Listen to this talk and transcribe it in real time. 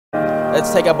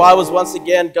Let's take our Bibles once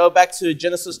again, go back to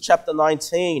Genesis chapter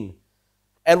 19.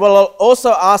 And what I'll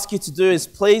also ask you to do is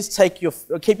please keep your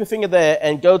finger there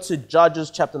and go to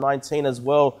Judges chapter 19 as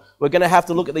well. We're going to have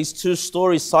to look at these two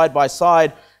stories side by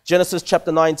side, Genesis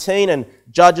chapter 19 and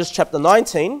Judges chapter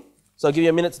 19. So I'll give you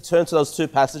a minute to turn to those two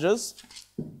passages.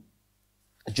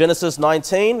 Genesis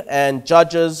 19 and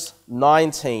Judges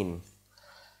 19.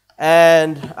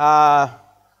 And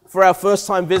for our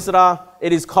first-time visitor,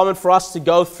 it is common for us to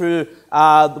go through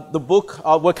the book.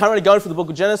 We're currently going through the book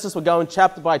of Genesis. We're going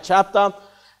chapter by chapter.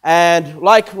 And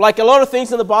like a lot of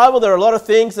things in the Bible, there are a lot of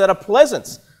things that are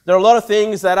pleasant. There are a lot of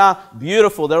things that are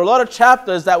beautiful. There are a lot of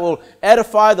chapters that will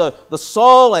edify the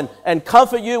soul and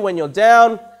comfort you when you're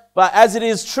down. But as it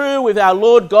is true with our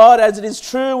Lord God, as it is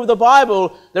true with the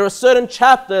Bible, there are certain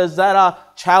chapters that are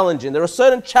challenging. There are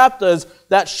certain chapters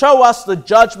that show us the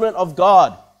judgment of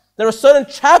God. There are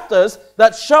certain chapters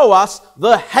that show us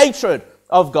the hatred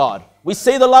of God. We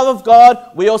see the love of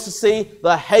God. We also see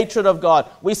the hatred of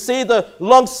God. We see the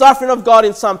long-suffering of God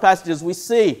in some passages. We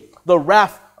see the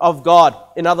wrath of God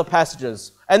in other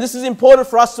passages. And this is important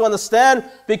for us to understand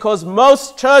because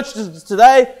most churches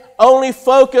today only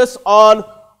focus on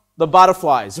the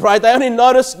butterflies, right? They only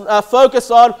focus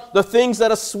on the things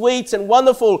that are sweet and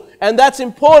wonderful. And that's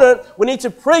important. We need to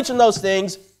preach on those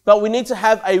things. But we need to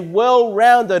have a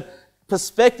well-rounded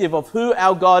perspective of who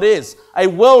our God is. A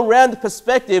well-rounded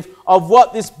perspective of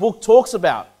what this book talks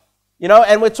about. You know,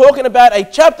 and we're talking about a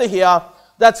chapter here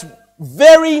that's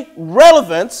very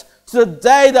relevant to the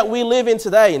day that we live in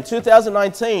today, in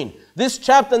 2019. This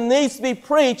chapter needs to be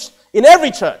preached in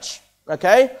every church,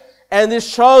 okay? And this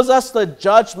shows us the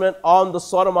judgment on the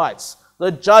Sodomites,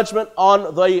 the judgment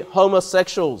on the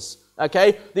homosexuals.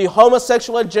 Okay, the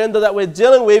homosexual agenda that we're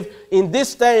dealing with in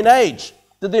this day and age,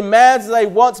 the demands that they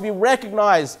want to be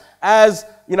recognized as,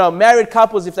 you know, married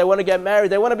couples if they want to get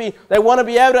married. They want to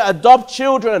be able to adopt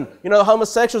children. You know, the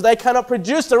homosexuals, they cannot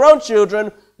produce their own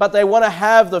children, but they want to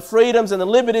have the freedoms and the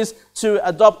liberties to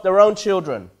adopt their own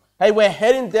children. Hey, we're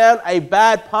heading down a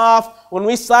bad path when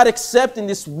we start accepting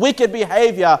this wicked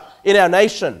behavior in our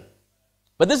nation.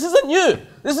 But this isn't new.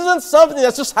 This isn't something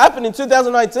that's just happened in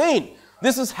 2019.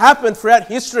 This has happened throughout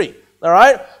history, all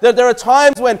right? There are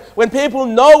times when people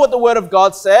know what the Word of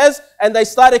God says and they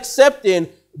start accepting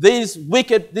this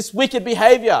wicked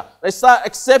behavior. They start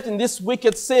accepting this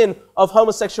wicked sin of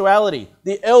homosexuality.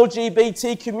 The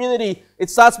LGBT community,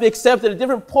 it starts to be accepted at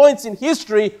different points in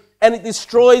history and it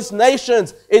destroys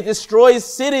nations. It destroys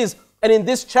cities. And in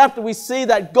this chapter, we see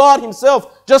that God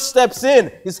himself just steps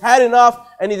in. He's had enough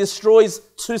and he destroys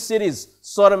two cities,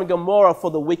 Sodom and Gomorrah, for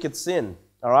the wicked sin.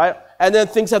 All right? And then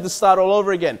things have to start all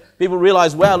over again. People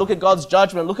realize, wow, look at God's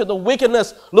judgment. Look at the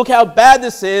wickedness. Look how bad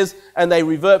this is. And they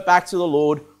revert back to the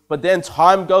Lord. But then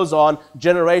time goes on.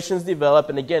 Generations develop.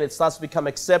 And again, it starts to become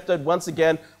accepted. Once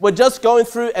again, we're just going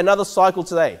through another cycle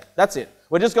today. That's it.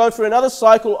 We're just going through another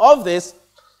cycle of this.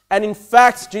 And in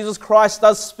fact, Jesus Christ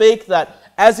does speak that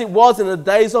as it was in the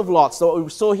days of Lot, so what we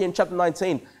saw here in chapter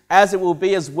 19, as it will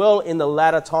be as well in the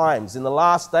latter times. In the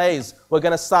last days, we're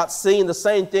going to start seeing the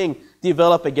same thing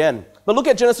develop again. But look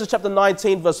at Genesis chapter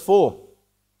 19 verse 4.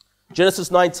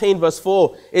 Genesis 19 verse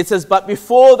 4. It says, but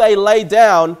before they lay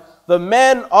down, the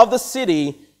men of the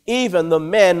city, even the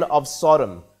men of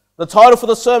Sodom. The title for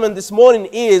the sermon this morning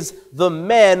is The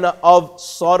Men of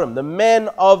Sodom. The Men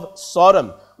of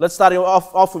Sodom. Let's start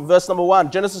off with verse number 1.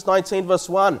 Genesis 19 verse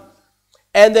 1.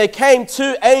 And there came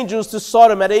two angels to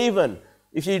Sodom at even.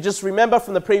 If you just remember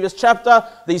from the previous chapter,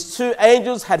 these two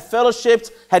angels had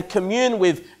fellowshiped, had communed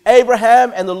with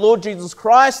Abraham and the Lord Jesus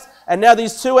Christ. And now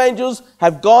these two angels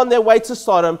have gone their way to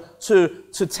Sodom to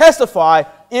testify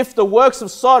if the works of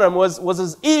Sodom was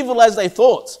as evil as they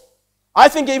thought. I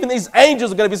think even these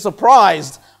angels are going to be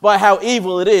surprised by how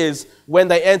evil it is when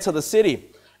they enter the city.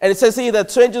 And it says here that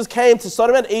two angels came to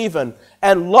Sodom at even.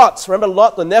 And Lot, remember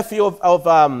Lot, the nephew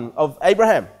of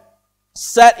Abraham,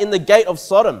 sat in the gate of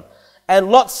Sodom. And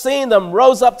Lot, seeing them,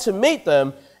 rose up to meet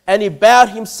them, and he bowed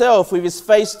himself with his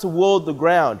face toward the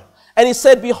ground. And he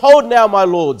said, behold now, my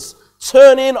lords,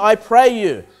 turn in, I pray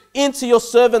you, into your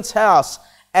servant's house,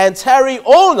 and tarry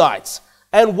all night,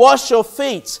 and wash your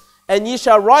feet, and ye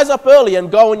shall rise up early and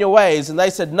go on your ways. And they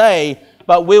said, nay,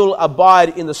 but we will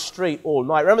abide in the street all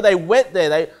night. Remember, they went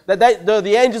there.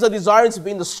 The angels are desiring to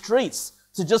be in the streets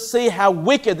to just see how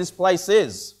wicked this place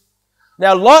is.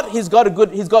 Now, Lot, he's got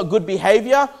good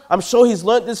behavior. I'm sure he's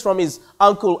learnt this from his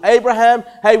uncle Abraham.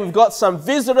 Hey, we've got some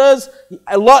visitors.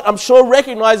 Lot, I'm sure,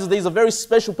 recognizes these are very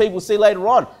special people. We'll see later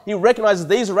on. He recognizes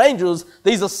these are angels.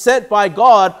 These are sent by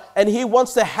God, and he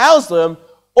wants to house them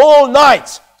all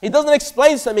night. He doesn't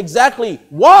explain to them exactly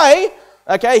why.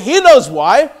 Okay, he knows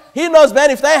why. He knows, man,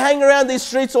 if they hang around these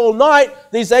streets all night,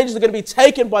 these angels are going to be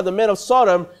taken by the men of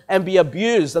Sodom and be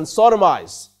abused and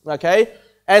sodomized. Okay?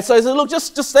 And so he said, look,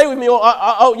 just stay with me.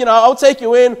 I'll take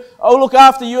you in. I'll look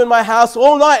after you in my house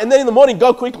all night. And then in the morning,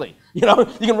 go quickly. You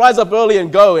can rise up early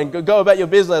and go about your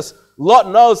business. Lot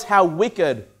knows how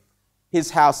wicked his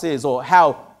house is, or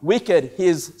how wicked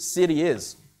his city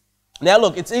is. Now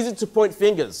look, it's easy to point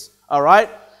fingers, all right?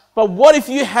 But what if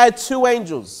you had two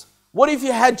angels? What if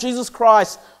you had Jesus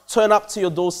Christ turn up to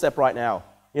your doorstep right now,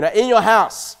 in your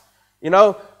house, and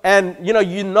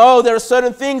there are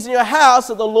certain things in your house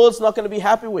that the Lord's not going to be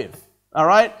happy with, all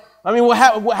right? I mean,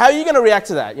 how are you going to react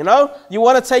to that, You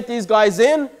want to take these guys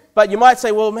in, but you might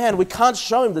say, well, man, we can't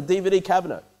show him the DVD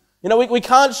cabinet. We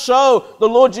can't show the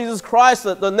Lord Jesus Christ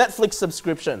the Netflix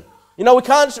subscription. We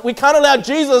can't allow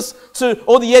Jesus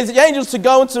or the angels to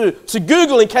go into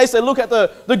Google in case they look at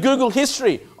the Google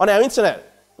history on our internet.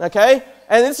 Okay?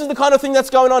 And this is the kind of thing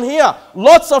that's going on here.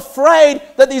 Lot's afraid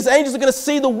that these angels are going to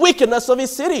see the wickedness of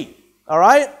his city. All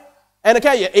right? And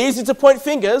okay, yeah, easy to point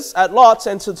fingers at Lot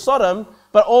and to Sodom,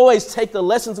 but always take the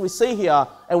lessons we see here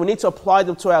and we need to apply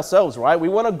them to ourselves, right? We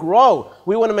want to grow.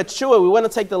 We want to mature. We want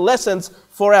to take the lessons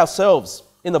for ourselves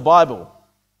in the Bible.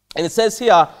 And it says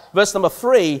here, verse number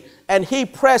 3, and he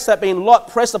pressed, that being Lot,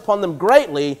 pressed upon them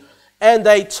greatly, and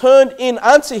they turned in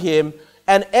unto him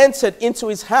and entered into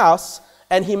his house,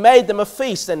 and he made them a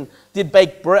feast and did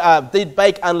bake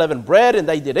unleavened bread, and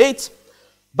they did eat.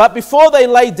 But before they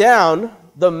lay down,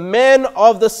 the men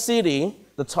of the city,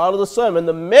 the title of the sermon,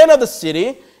 the men of the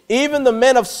city, even the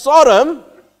men of Sodom,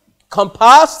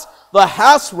 compassed the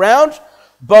house round,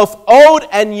 both old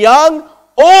and young,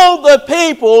 all the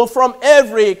people from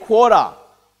every quarter.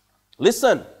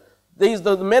 Listen,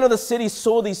 the men of the city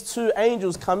saw these two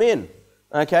angels come in,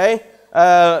 okay?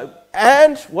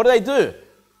 And what do?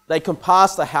 They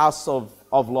compass the house of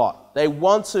Lot. They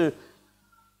want to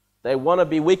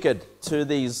be wicked to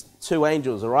these two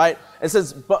angels, all right? It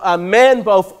says, men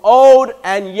both old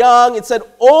and young. It said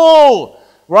all,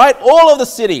 right? All of the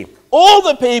city, all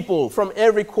the people from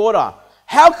every quarter.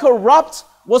 How corrupt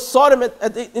was Sodom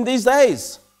in these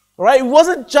days? All right? It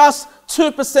wasn't just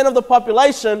 2% of the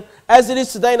population as it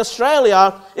is today in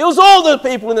Australia. It was all the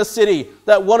people in the city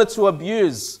that wanted to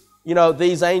abuse,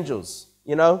 these angels,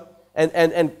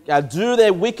 and do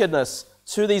their wickedness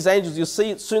to these angels. You'll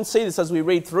soon see this as we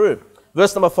read through.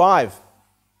 Verse number 5.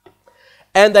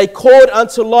 And they called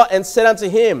unto Lot and said unto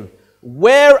him,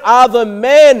 where are the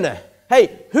men?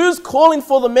 Hey, who's calling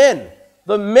for the men?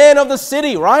 The men of the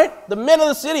city, right? The men of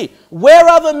the city. Where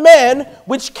are the men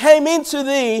which came into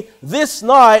thee this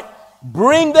night?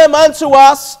 Bring them unto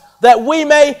us that we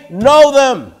may know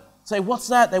them. Say, what's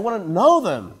that? They want to know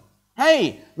them.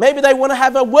 Hey, maybe they want to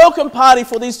have a welcome party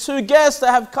for these two guests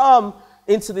that have come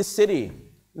into this city.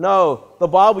 No, the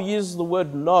Bible uses the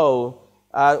word know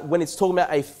when it's talking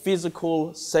about a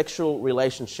physical sexual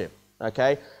relationship.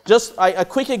 Okay, just a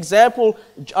quick example.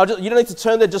 You don't need to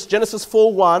turn there. Just Genesis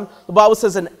 4:1. The Bible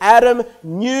says, and Adam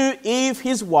knew Eve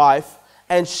his wife,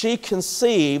 and she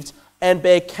conceived and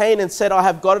bare Cain and said, I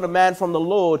have gotten a man from the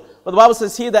Lord. But the Bible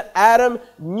says here that Adam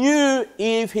knew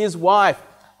Eve his wife.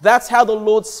 That's how the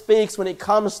Lord speaks when it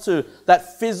comes to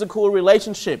that physical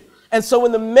relationship. And so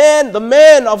when the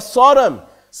men of Sodom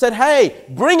said, hey,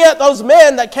 bring out those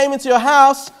men that came into your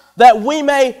house that we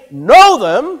may know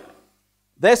them,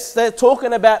 they're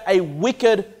talking about a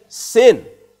wicked sin,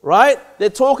 right? They're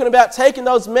talking about taking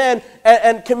those men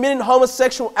and committing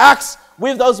homosexual acts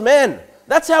with those men.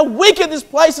 That's how wicked this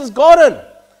place has gotten.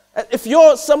 If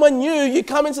you're someone new, you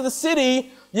come into the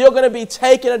city, you're going to be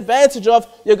taken advantage of,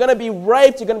 you're going to be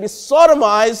raped, you're going to be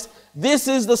sodomized. This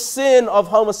is the sin of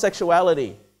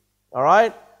homosexuality, all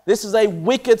right? This is a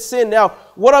wicked sin. Now,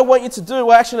 what I want you to do,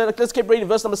 well, actually, let's keep reading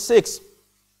verse number 6.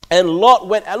 And Lot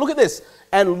went, look at this,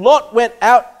 and Lot went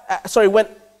out at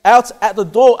the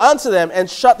door unto them and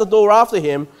shut the door after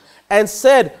him and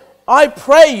said, I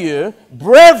pray you,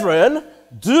 brethren,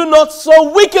 do not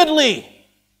so wickedly.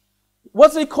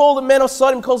 What's he call the men of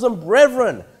Sodom? He calls them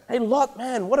brethren. Hey, Lot,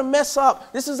 man, what a mess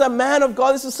up. This is a man of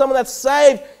God. This is someone that's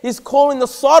saved. He's calling the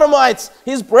Sodomites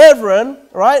his brethren,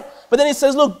 right? But then he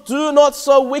says, look, do not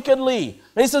so wickedly.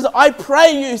 And he says, I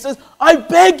pray you. He says, I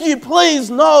beg you, please,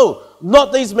 no,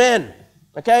 not these men.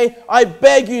 Okay? I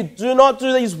beg you, do not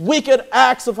do these wicked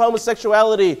acts of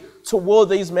homosexuality toward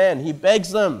these men. He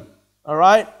begs them. All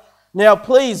right? Now,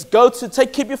 please,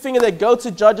 keep your finger there. Go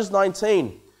to Judges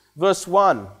 19, verse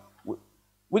 1.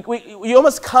 We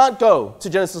almost can't go to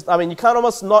Genesis. I mean, you can't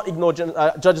almost not ignore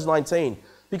Judges 19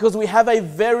 because we have a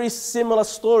very similar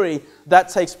story that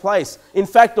takes place. In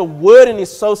fact, the wording is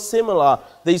so similar,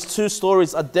 these two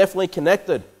stories are definitely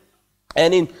connected.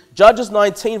 And in Judges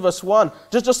 19 verse 1,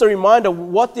 just a reminder,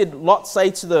 what did Lot say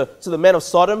to the men of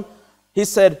Sodom? He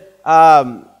said,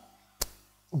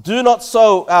 do not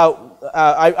sow,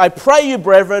 I pray you,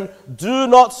 brethren, do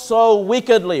not sow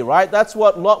wickedly, right? That's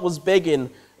what Lot was begging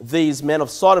these men of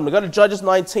Sodom. We go to Judges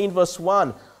 19 verse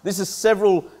 1. This is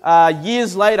several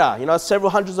years later, several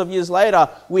hundreds of years later,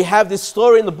 we have this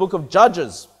story in the book of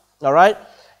Judges, all right?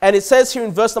 And it says here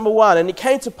in verse number 1, and it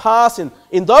came to pass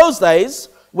in those days,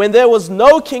 when there was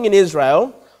no king in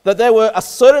Israel, that there were a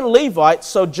certain Levite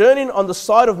sojourning on the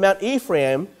side of Mount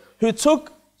Ephraim, who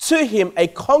took to him a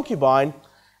concubine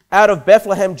out of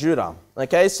Bethlehem, Judah.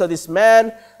 Okay, so this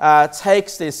man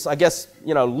takes this, I guess,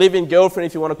 live-in girlfriend,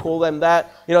 if you want to call them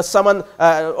that, someone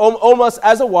almost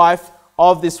as a wife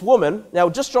of this woman. Now,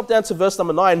 just drop down to verse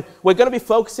number 9. We're going to be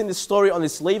focusing this story on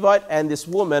this Levite and this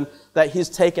woman that he's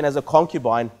taken as a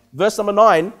concubine. Verse number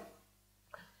 9.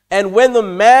 And when the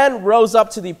man rose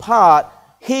up to depart,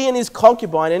 he and his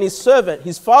concubine and his servant,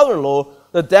 his father-in-law,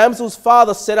 the damsel's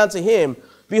father, said unto him,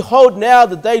 Behold, now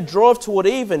the day draweth toward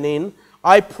evening.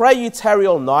 I pray you tarry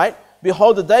all night.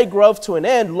 Behold, the day groweth to an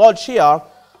end. Lodge here,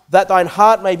 that thine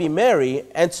heart may be merry,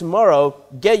 and tomorrow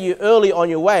get you early on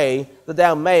your way, that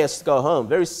thou mayest go home.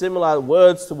 Very similar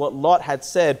words to what Lot had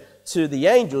said to the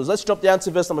angels. Let's drop down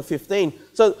to verse number 15.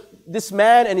 So this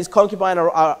man and his concubine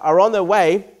are on their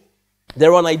way.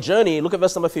 They're on a journey. Look at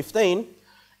verse number 15.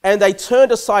 And they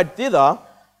turned aside thither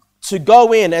to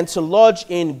go in and to lodge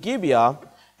in Gibeah.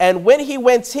 And when he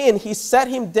went in, he sat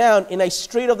him down in a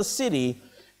street of the city,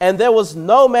 and there was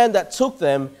no man that took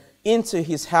them into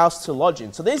his house to lodge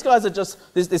in. So these guys are just,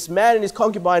 this man and his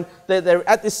concubine, they're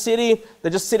at this city,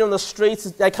 they're just sitting on the streets,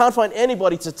 they can't find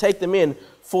anybody to take them in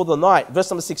for the night. Verse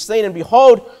number 16, and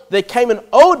behold, there came an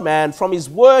old man from his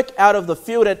work out of the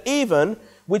field at even,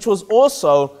 which was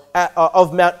also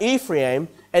of Mount Ephraim,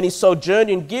 and he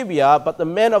sojourned in Gibeah, but the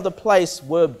men of the place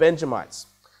were Benjamites.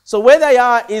 So where they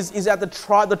are is at the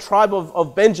tribe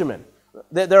of Benjamin.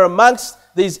 They're amongst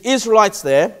these Israelites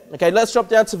there. Okay, let's drop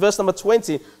down to verse number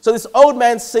 20. So this old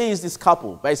man sees this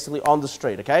couple basically on the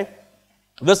street, okay?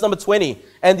 Verse number 20.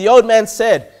 And the old man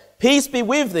said, Peace be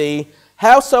with thee,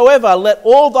 howsoever let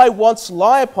all thy wants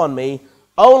lie upon me,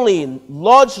 only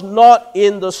lodge not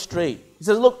in the street. He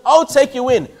says, look, I'll take you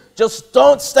in. Just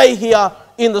don't stay here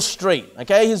in the street.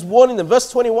 Okay, he's warning them.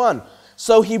 Verse 21.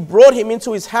 So he brought him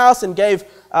into his house and gave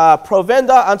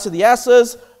provender unto the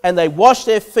asses, and they washed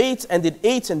their feet and did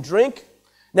eat and drink.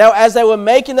 Now, as they were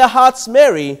making their hearts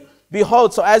merry,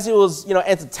 behold, so as he was,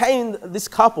 entertaining this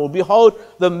couple, behold,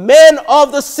 the men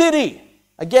of the city,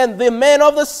 again, the men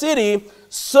of the city,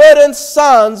 certain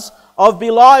sons of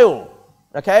Belial,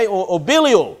 okay, or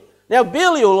Belial. Now,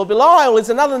 Belial or Belial is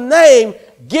another name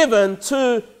given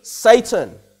to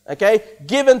Satan, okay,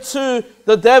 given to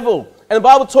the devil. And the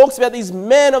Bible talks about these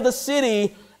men of the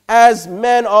city as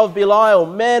men of Belial,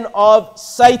 men of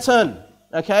Satan,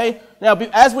 okay? Now,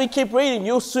 as we keep reading,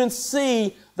 you'll soon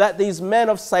see that these men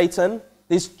of Satan,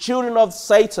 these children of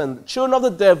Satan, children of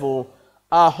the devil,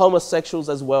 are homosexuals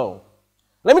as well.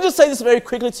 Let me just say this very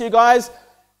quickly to you guys.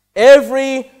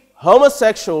 Every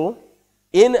homosexual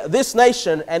in this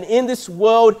nation and in this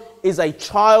world is a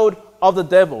child of the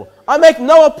devil. I make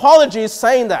no apologies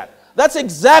saying that. That's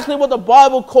exactly what the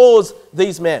Bible calls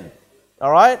these men.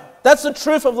 All right? That's the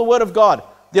truth of the Word of God.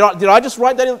 Did I just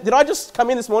write that in? Did I just come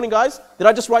in this morning, guys? Did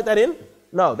I just write that in?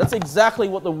 No, that's exactly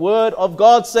what the Word of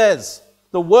God says.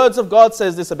 The words of God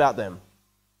says this about them.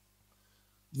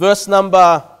 Verse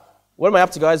number, what am I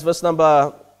up to, guys? Verse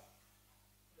number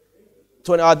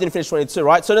 20, I didn't finish 22,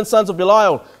 right? Certain sons of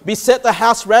Belial beset the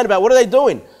house round about. What are they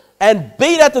doing? And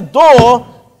beat at the door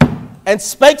and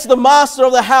spake to the master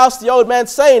of the house, the old man,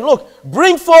 saying, Look,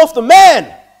 bring forth the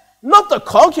man, not the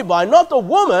concubine, not the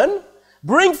woman.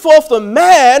 Bring forth the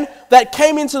man that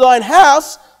came into thine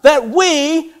house, that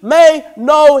we may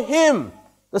know him.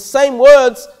 The same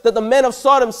words that the men of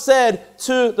Sodom said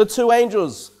to the two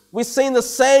angels. We've seen the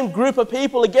same group of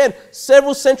people again.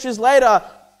 Several centuries later,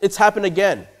 it's happened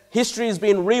again. History has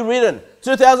been rewritten.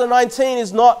 2019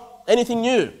 is not anything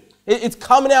new. It's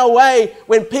coming our way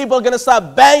when people are going to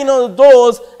start banging on the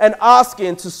doors and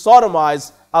asking to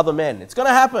sodomize other men. It's going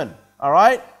to happen, all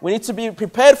right? We need to be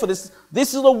prepared for this.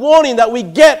 This is the warning that we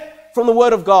get from the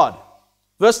Word of God.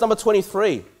 Verse number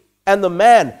 23. And the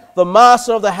man, the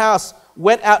master of the house,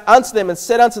 went out unto them and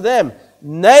said unto them,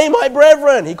 Nay, my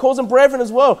brethren. He calls them brethren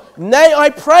as well. Nay, I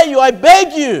pray you, I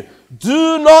beg you,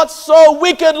 do not so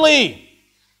wickedly.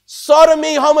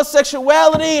 Sodomy,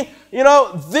 homosexuality,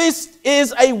 this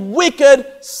is a wicked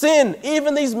sin.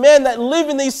 Even these men that live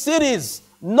in these cities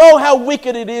know how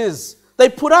wicked it is. They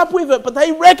put up with it, but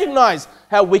they recognize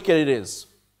how wicked it is.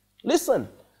 Listen,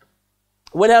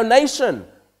 when our nation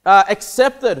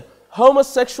accepted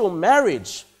homosexual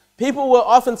marriage, people were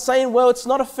often saying, well, it's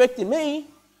not affecting me.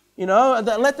 You know,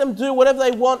 let them do whatever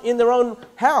they want in their own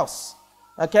house.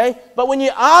 Okay? But when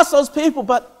you ask those people,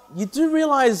 but you do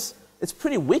realize it's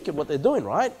pretty wicked what they're doing,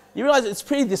 right? You realize it's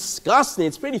pretty disgusting,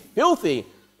 it's pretty filthy.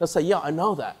 They'll say, yeah, I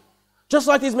know that. Just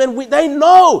like these men, they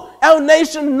know, our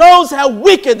nation knows how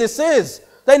wicked this is.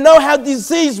 They know how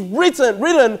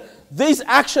disease-ridden these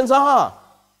actions are.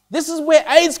 This is where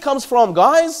AIDS comes from,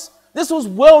 guys. This was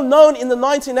well known in the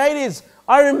 1980s.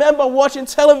 I remember watching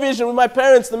television with my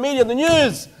parents, the media, the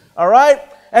news, all right?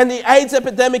 And the AIDS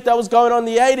epidemic that was going on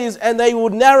in the 80s, and they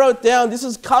would narrow it down. This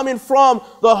is coming from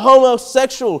the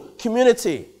homosexual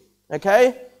community,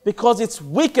 okay? Because it's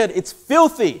wicked, it's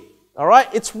filthy, all right?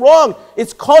 It's wrong.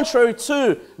 It's contrary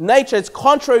to nature. It's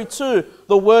contrary to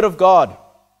the Word of God.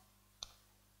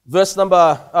 Verse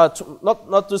number,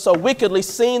 not do so wickedly,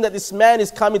 seeing that this man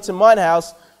is coming to mine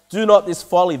house, do not this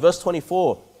folly. Verse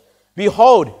 24,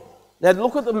 behold, now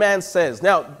look what the man says.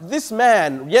 Now, this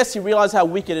man, yes, he realized how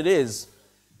wicked it is,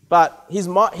 but his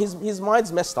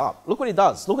mind's messed up. Look what he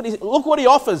does. Look what he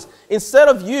offers. Instead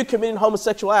of you committing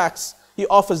homosexual acts, he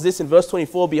offers this in verse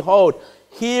 24. Behold,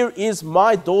 here is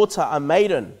my daughter, a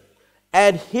maiden,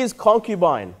 and his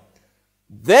concubine.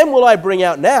 Them will I bring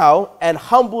out now, and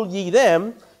humble ye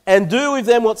them, and do with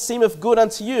them what seemeth good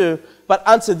unto you. But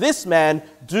unto this man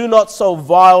do not so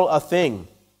vile a thing.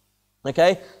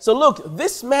 Okay? So look,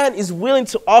 this man is willing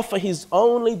to offer his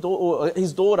only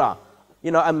his daughter, you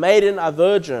know, a maiden, a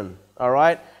virgin, all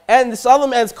right? And this other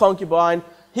man's concubine,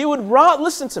 he would rather,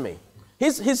 listen to me.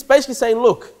 He's basically saying,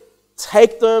 look,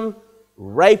 take them,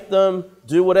 rape them,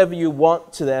 do whatever you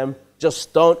want to them,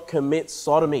 just don't commit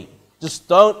sodomy. Just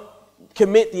don't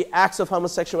commit the acts of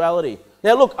homosexuality.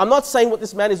 Now look, I'm not saying what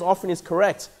this man is offering is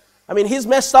correct. I mean, he's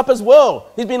messed up as well.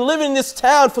 He's been living in this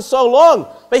town for so long.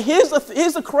 But here's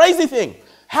the crazy thing.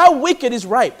 How wicked is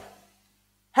rape?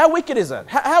 How wicked is it?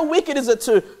 How wicked is it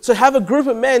to have a group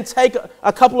of men take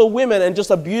a couple of women and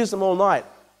just abuse them all night?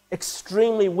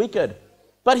 Extremely wicked.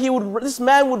 But this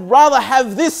man would rather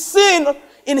have this sin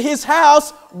in his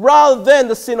house rather than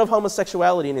the sin of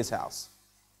homosexuality in his house.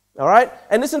 All right?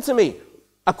 And listen to me.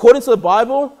 According to the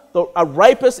Bible, a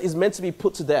rapist is meant to be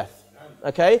put to death.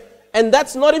 Okay? And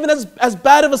that's not even as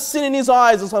bad of a sin in his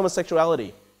eyes as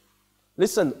homosexuality.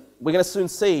 Listen, we're going to soon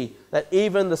see that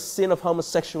even the sin of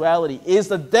homosexuality is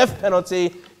the death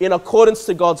penalty in accordance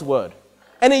to God's word.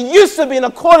 And it used to be in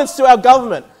accordance to our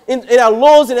government, in our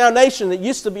laws in our nation, it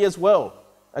used to be as well.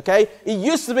 Okay? It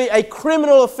used to be a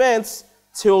criminal offense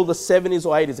till the 70s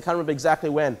or 80s. I can't remember exactly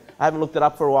when. I haven't looked it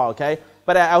up for a while, okay?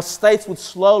 But our states would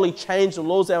slowly change the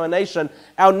laws of our nation.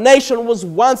 Our nation was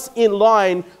once in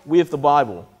line with the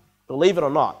Bible. Believe it or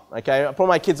not, okay? Probably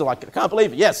my kids are like, I can't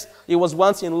believe it. Yes, it was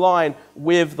once in line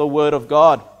with the Word of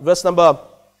God. Verse number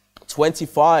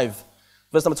 25.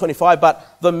 Verse number 25,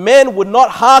 but the men would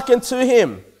not hearken to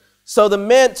him. So the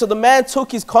man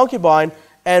took his concubine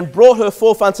and brought her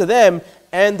forth unto them,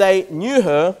 and they knew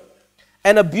her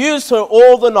and abused her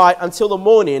all the night until the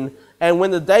morning. And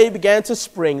when the day began to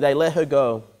spring, they let her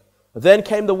go. Then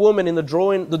came the woman in the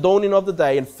dawning of the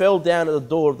day and fell down at the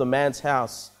door of the man's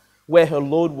house, where her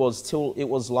Lord was, till it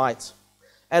was light.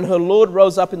 And her Lord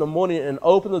rose up in the morning and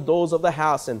opened the doors of the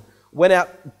house and went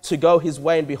out to go his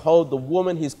way. And behold, the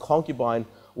woman, his concubine,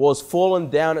 was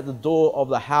fallen down at the door of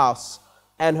the house,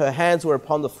 and her hands were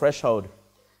upon the threshold.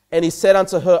 And he said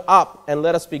unto her, Up, and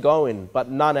let us be going. But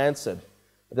none answered.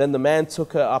 Then the man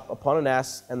took her up upon an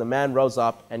ass, and the man rose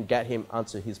up and gat him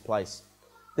unto his place.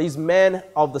 These men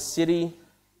of the city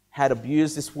had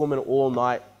abused this woman all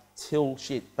night till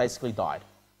she basically died.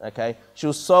 Okay? She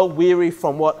was so weary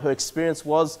from what her experience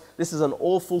was. This is an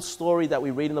awful story that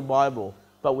we read in the Bible,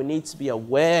 but we need to be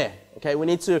aware. Okay?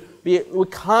 We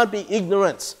can't be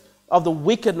ignorant of the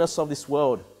wickedness of this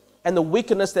world and the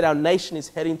wickedness that our nation is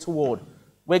heading toward.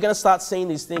 We're going to start seeing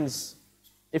these things.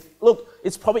 Look,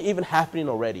 it's probably even happening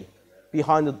already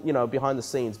behind the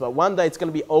scenes, but one day it's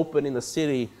going to be open in the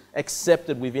city,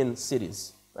 accepted within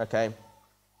cities. Okay?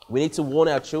 We need to warn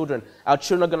our children. Our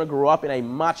children are going to grow up in a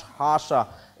much harsher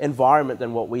environment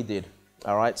than what we did.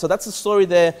 All right? So that's the story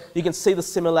there. You can see the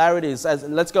similarities.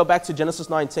 Let's go back to Genesis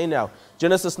 19 now.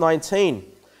 Genesis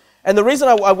 19. And the reason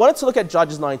I wanted to look at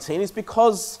Judges 19 is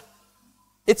because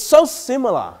it's so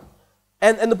similar.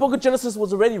 And the book of Genesis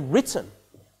was already written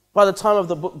by the time of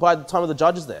the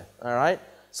judges there. All right?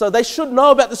 So they should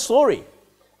know about the story.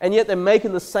 And yet they're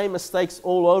making the same mistakes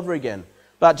all over again.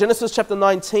 But Genesis chapter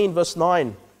 19, verse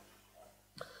 9.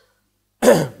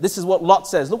 This is what Lot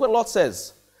says. Look what Lot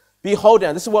says. Behold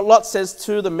now, this is what Lot says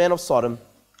to the men of Sodom.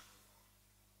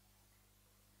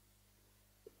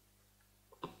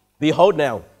 Behold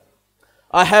now,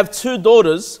 I have 2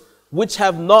 daughters which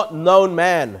have not known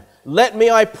man. Let me,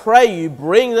 I pray you,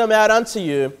 bring them out unto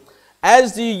you,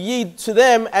 as do ye to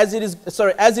them as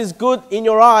is good in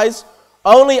your eyes.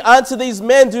 Only unto these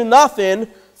men do nothing,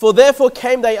 for therefore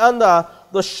came they under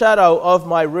the shadow of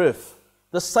my roof.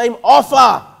 The same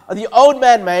offer the old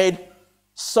man made,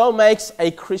 so makes a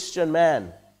Christian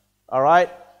man. All right?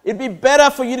 It'd be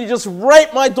better for you to just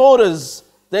rape my daughters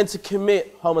than to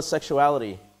commit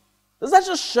homosexuality. Does that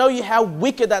just show you how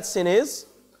wicked that sin is?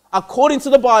 According to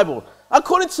the Bible.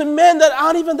 According to men that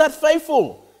aren't even that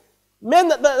faithful. Men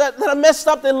that are messed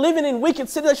up, they're living in wicked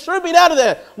sin. They should have been out of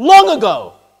there long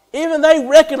ago. Even they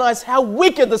recognize how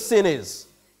wicked the sin is.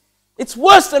 It's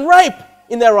worse than rape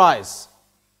in their eyes.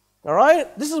 All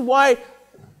right? This is why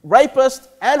rapists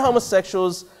and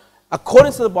homosexuals,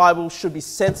 according to the Bible, should be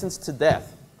sentenced to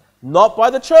death. Not by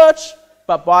the church,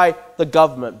 but by the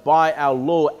government, by our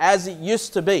law, as it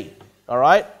used to be. All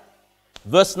right?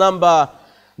 Verse number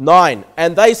 9.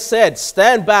 And they said,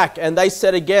 stand back. And they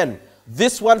said again,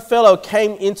 this one fellow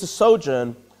came into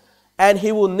sojourn, and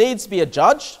he will needs be a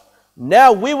judge.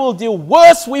 Now we will deal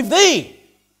worse with thee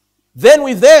than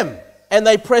with them. And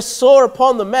they pressed sore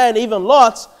upon the man, even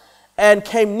Lot, and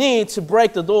came near to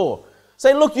break the door,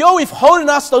 saying, look, you're withholding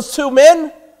us, those 2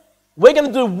 men. We're going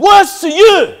to do worse to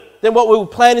you than what we were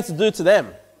planning to do to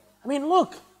them. I mean,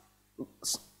 look,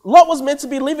 Lot was meant to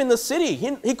be living in the city.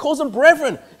 He calls them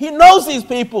brethren. He knows these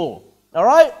people, all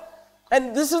right?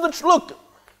 And this is the look,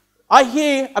 I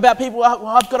hear about people, well,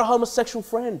 I've got a homosexual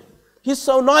friend. He's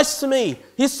so nice to me.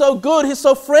 He's so good. He's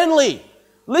so friendly.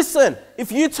 Listen,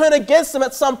 if you turn against them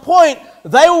at some point,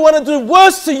 they will want to do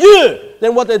worse to you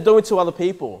than what they're doing to other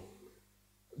people.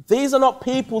 These are not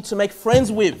people to make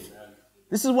friends with.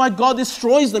 This is why God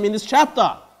destroys them in this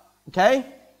chapter. Okay?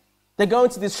 They're going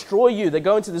to destroy you. They're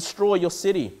going to destroy your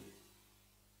city.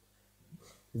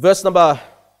 Verse number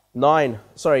 10.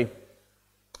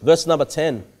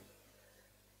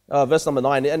 Verse number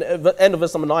 9. And end of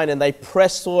verse number 9. And they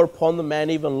pressed sore upon the man,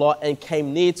 even Lot, and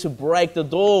came near to break the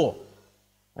door.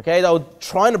 Okay, they were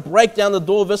trying to break down the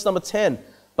door, verse number 10.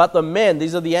 But the men,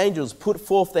 these are the angels, put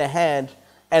forth their hand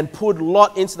and put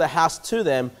Lot into the house to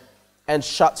them and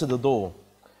shut to the door.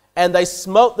 And they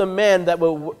smote the men that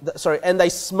were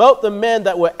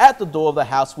at the door of the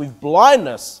house with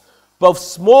blindness, both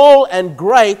small and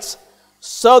great,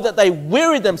 so that they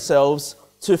wearied themselves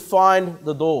to find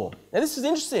the door. Now this is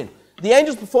interesting. The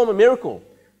angels perform a miracle.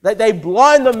 They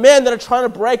blind the men that are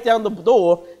trying to break down the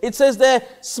door. It says they're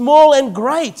small and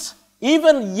great.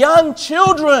 Even young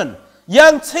children,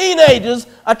 young teenagers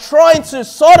are trying to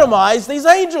sodomize these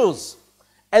angels.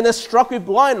 And they're struck with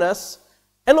blindness.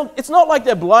 And look, it's not like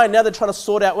they're blind. Now they're trying to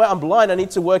sort out, well, I'm blind. I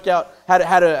need to work out how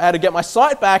to get my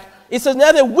sight back. It says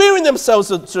now they're wearying themselves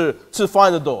to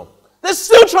find the door. They're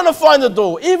still trying to find the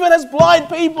door, even as blind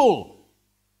people.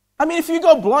 I mean, if you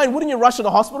go blind, wouldn't you rush to the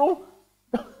hospital?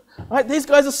 Right? These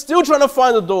guys are still trying to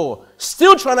find the door,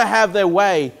 still trying to have their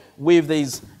way with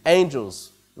these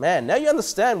angels. Man, now you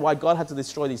understand why God had to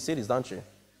destroy these cities, don't you?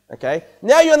 Okay?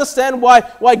 Now you understand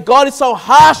why God is so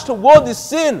harsh toward this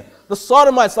sin. The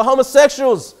sodomites, the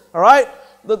homosexuals, all right?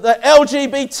 The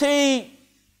LGBT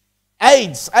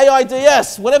AIDS,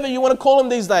 whatever you want to call them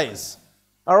these days.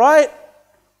 All right?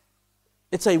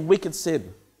 It's a wicked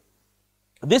sin.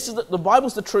 This is the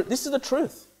Bible's the truth. This is the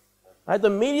truth. Right?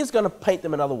 The media's going to paint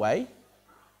them another way.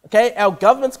 Okay? Our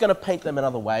government's going to paint them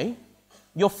another way.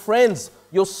 Your friends,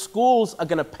 your schools are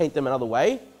going to paint them another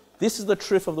way. This is the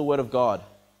truth of the Word of God.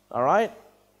 All right?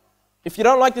 If you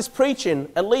don't like this preaching,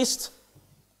 at least,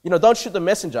 don't shoot the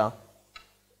messenger.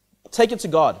 Take it to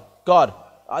God. God,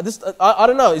 I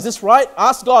don't know, is this right?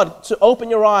 Ask God to open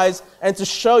your eyes and to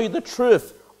show you the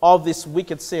truth of this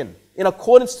wicked sin in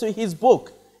accordance to His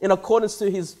book, in accordance to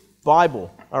His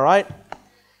Bible. All right?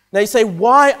 Now you say,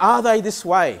 why are they this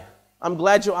way? I'm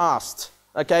glad you asked.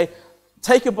 Okay?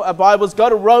 Take your Bibles, go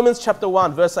to Romans chapter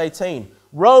 1, verse 18.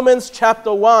 Romans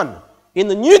chapter 1. In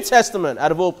the New Testament, out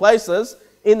of all places,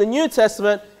 in the New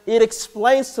Testament, it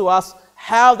explains to us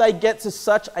how they get to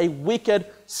such a wicked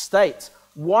state.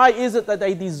 Why is it that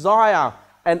they desire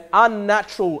an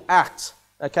unnatural act?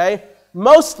 Okay?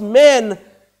 Most men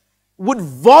would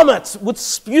vomit, would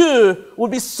spew, would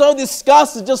be so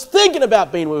disgusted just thinking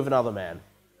about being with another man.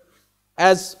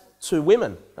 As to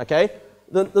women, okay?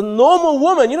 The normal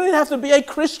woman, you don't even have to be a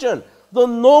Christian. The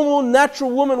normal, natural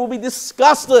woman will be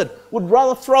disgusted, would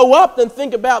rather throw up than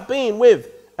think about being with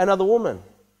another woman.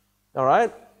 All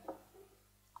right?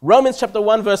 Romans chapter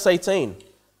 1, verse 18.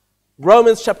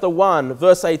 Romans chapter 1,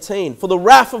 verse 18. For the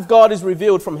wrath of God is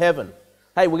revealed from heaven.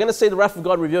 Hey, we're going to see the wrath of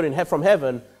God revealed from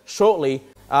heaven shortly.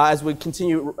 as we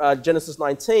continue Genesis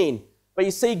 19. But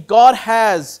you see, God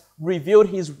has revealed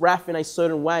his wrath in a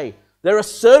certain way. There are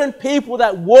certain people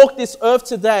that walk this earth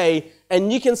today,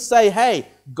 and you can say, hey,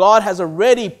 God has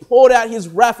already poured out his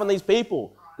wrath on these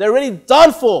people. They're already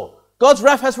done for. God's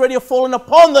wrath has already fallen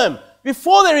upon them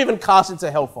before they're even cast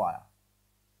into hellfire.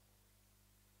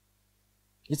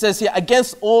 It says here,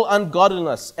 against all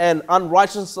ungodliness and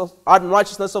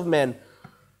unrighteousness of men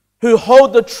who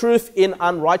hold the truth in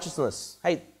unrighteousness.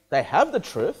 Hey, they have the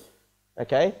truth,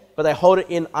 okay, but they hold it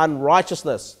in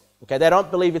unrighteousness. Okay, they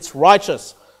don't believe it's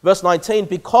righteous. Verse 19,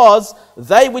 because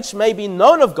they which may be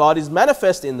known of God is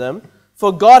manifest in them,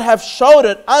 for God hath showed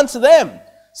it unto them.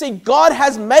 See, God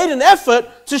has made an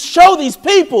effort to show these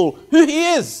people who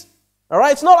he is. All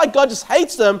right, it's not like God just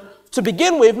hates them to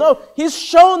begin with. No, he's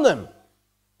shown them.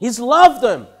 He's loved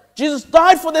them. Jesus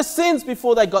died for their sins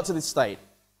before they got to this state.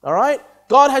 All right,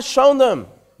 God has shown them.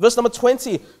 Verse number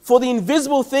 20, for the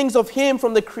invisible things of him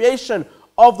from the creation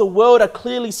of the world are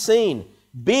clearly seen,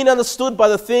 being understood by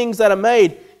the things that are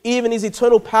made, even his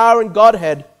eternal power and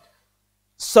Godhead,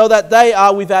 so that they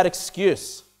are without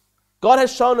excuse. God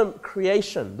has shown them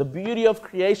creation, the beauty of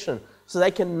creation, so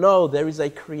they can know there is a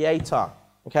creator.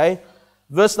 Okay?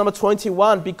 Verse number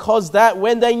 21, because that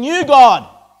when they knew God,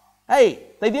 hey,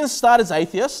 they didn't start as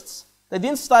atheists. They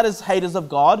didn't start as haters of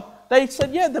God. They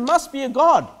said, yeah, there must be a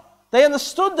God. They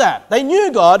understood that. They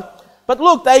knew God. But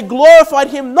look, they glorified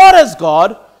him not as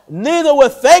God, neither were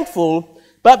thankful,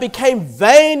 but became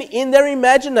vain in their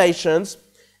imaginations,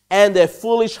 and their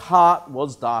foolish heart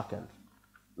was darkened.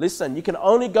 Listen, you can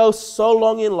only go so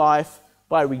long in life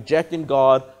by rejecting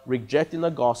God, rejecting the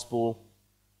gospel.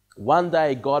 One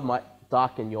day, God might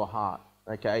darken your heart,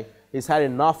 okay? He's had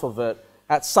enough of it.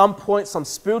 At some point, some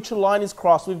spiritual line is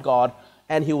crossed with God,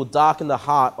 and he will darken the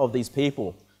heart of these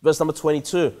people. Verse number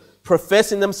 22,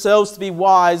 professing themselves to be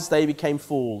wise, they became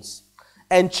fools,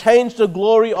 and changed the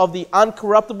glory of the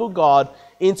uncorruptible God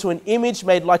into an image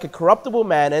made like a corruptible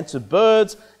man, and to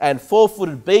birds and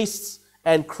four-footed beasts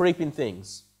and creeping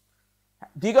things.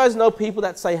 Do you guys know people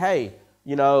that say, hey,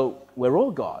 you know, we're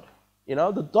all God. You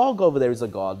know, the dog over there is a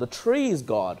God. The tree is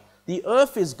God. The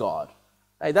earth is God.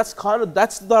 Hey, that's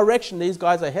the direction these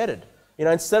guys are headed. You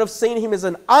know, instead of seeing him as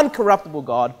an uncorruptible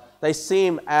God, they see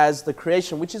him as the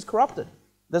creation which is corrupted.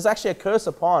 There's actually a curse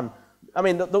upon, I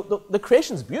mean, the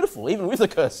creation's beautiful, even with the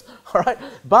curse, all right?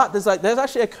 But there's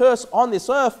actually a curse on this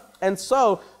earth, and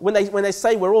so when they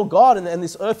say we're all God and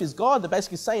this earth is God, they're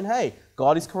basically saying, hey,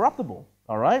 God is corruptible,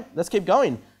 all right? Let's keep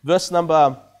going. Verse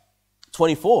number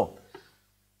 24.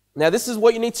 Now, this is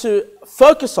what you need to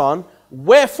focus on.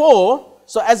 Wherefore,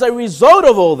 so as a result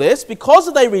of all this,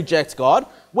 because they reject God,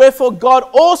 wherefore God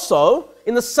also,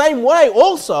 in the same way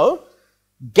also,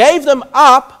 gave them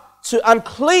up to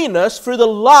uncleanness through the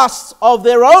lusts of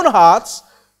their own hearts,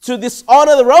 to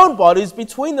dishonor their own bodies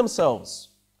between themselves.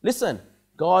 Listen,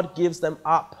 God gives them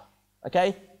up,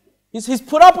 okay? He's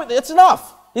put up with it. It's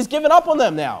enough. He's given up on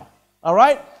them now, all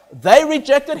right? They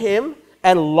rejected him,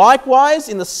 and likewise,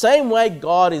 in the same way,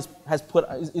 God is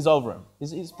over him.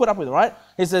 He's put up with it, right?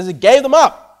 He says he gave them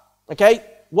up, okay?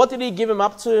 What did he give them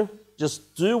up to?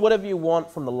 Just do whatever you want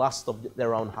from the lust of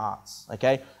their own hearts,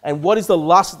 okay? And what is the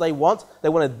lust they want? They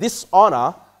want to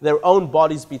dishonor their own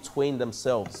bodies between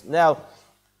themselves. Now,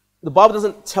 the Bible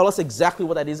doesn't tell us exactly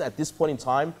what that is at this point in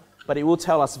time, but it will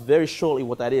tell us very shortly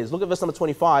what that is. Look at verse number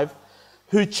 25.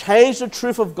 Who changed the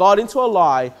truth of God into a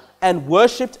lie and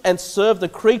worshipped and served the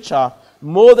creature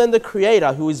more than the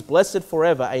Creator, who is blessed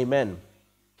forever. Amen.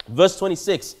 Verse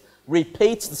 26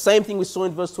 repeats the same thing we saw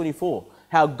in verse 24,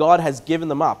 how God has given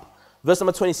them up. Verse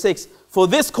number 26, for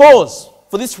this cause,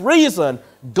 for this reason,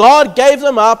 God gave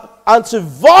them up unto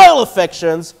vile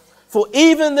affections, for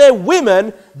even their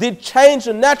women did change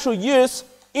the natural use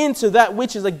into that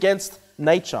which is against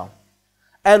nature.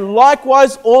 And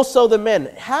likewise also the men.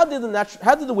 How did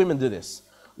the women do this?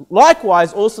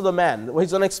 Likewise also the man.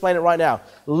 He's going to explain it right now.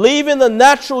 Leaving the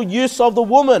natural use of the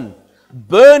woman,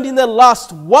 burned in their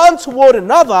lust one toward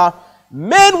another,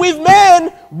 men with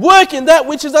men, working that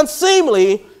which is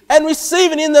unseemly, and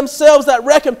receiving in themselves that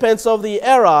recompense of the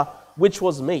error which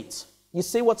was meet. You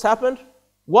see what's happened?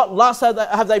 What lust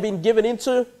have they been given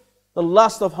into? The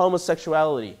lust of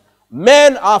homosexuality.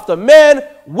 Men after men,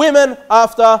 women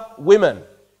after women.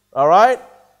 All right?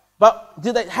 But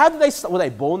were they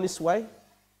born this way?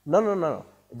 No.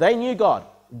 They knew God.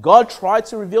 God tried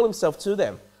to reveal himself to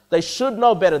them. They should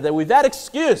know better. They're without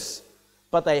excuse.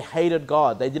 But they hated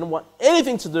God. They didn't want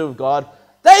anything to do with God.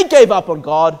 They gave up on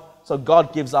God. So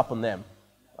God gives up on them.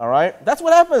 All right? That's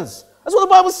what happens. That's what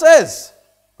the Bible says.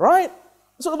 Right?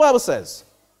 That's what the Bible says.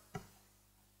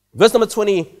 Verse number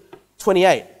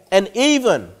 28. And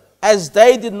even as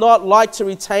they did not like to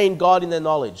retain God in their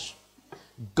knowledge,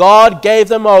 God gave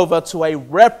them over to a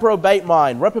reprobate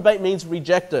mind. Reprobate means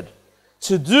rejected.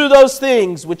 To do those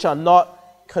things which are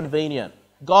not convenient.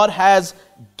 God has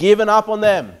given up on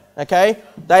them. Okay?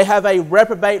 They have a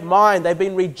reprobate mind. They've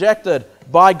been rejected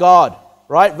by God.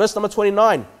 Right? Verse number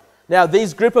 29. Now,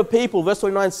 these group of people, verse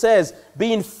 29 says,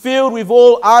 being filled with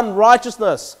all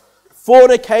unrighteousness,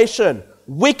 fornication,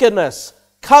 wickedness,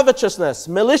 covetousness,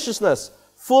 maliciousness,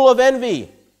 full of envy,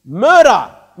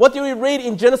 murder. What do we read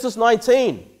in Genesis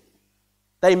 19?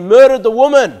 They murdered the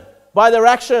woman by their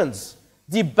actions.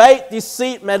 Debate,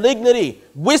 deceit, malignity,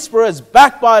 whisperers,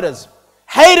 backbiters,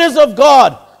 haters of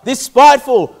God,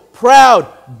 despiteful,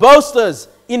 proud, boasters,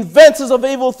 inventors of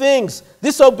evil things,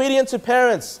 disobedient to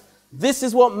parents. This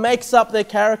is what makes up their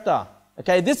character.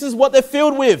 Okay, this is what they're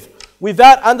filled with.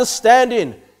 Without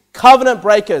understanding, covenant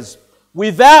breakers,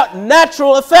 without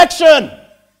natural affection.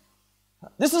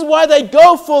 This is why they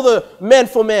go for the men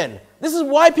for men. This is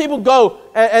why people go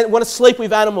and want to sleep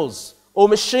with animals or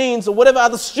machines or whatever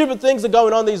other stupid things are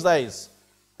going on these days.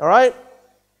 All right?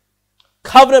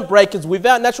 Covenant breakers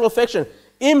without natural affection.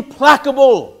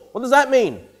 Implacable. What does that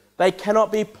mean? They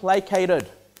cannot be placated.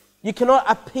 You cannot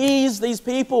appease these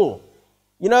people.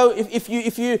 You know, if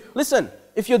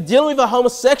you're dealing with a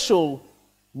homosexual,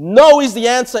 no is the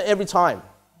answer every time.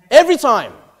 Every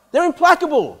time. They're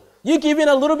implacable. You give in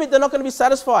a little bit, they're not going to be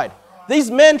satisfied.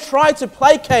 These men try to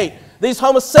placate these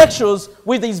homosexuals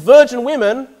with these virgin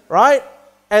women, right?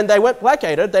 And they weren't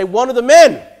placated. They wanted the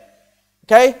men.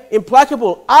 Okay?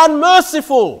 Implacable.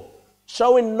 Unmerciful.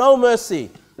 Showing no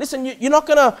mercy. Listen, you're not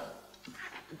going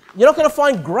to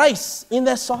find grace in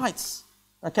their sights.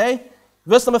 Okay?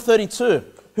 Verse number 32.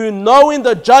 Who knowing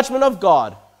the judgment of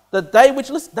God, that they which,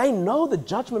 listen, they know the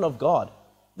judgment of God.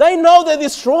 They know they're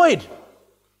destroyed.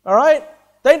 All right?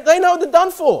 They know they're done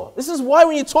for. This is why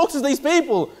when you talk to these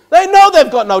people, they know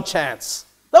they've got no chance.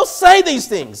 They'll say these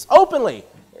things openly.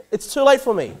 It's too late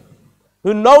for me.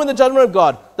 Who know in the judgment of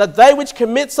God that they which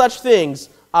commit such things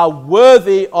are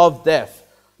worthy of death.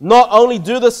 Not only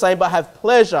do the same, but have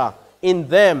pleasure in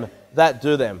them that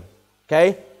do them.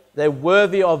 Okay? They're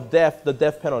worthy of death, the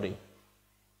death penalty.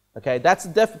 Okay? That's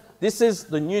death. This is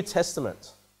the New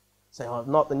Testament. Say, oh,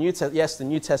 not the New Testament. Yes, the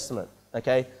New Testament.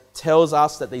 Okay? Tells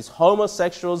us that these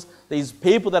homosexuals, these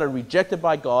people that are rejected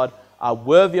by God, are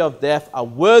worthy of death, are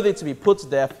worthy to be put to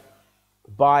death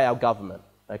by our government.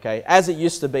 Okay? As it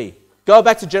used to be. Go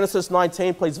back to Genesis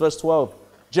 19, please, verse 12.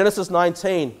 Genesis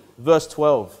 19, verse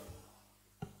 12.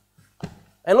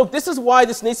 And look, this is why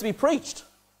this needs to be preached.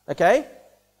 Okay?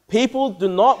 People do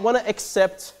not want to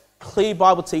accept clear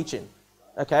Bible teaching.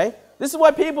 Okay? This is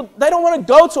why people, they don't want to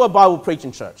go to a Bible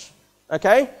preaching church.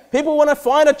 Okay? People want to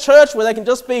find a church where they can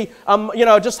just be,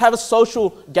 just have a social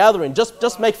gathering,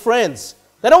 just make friends.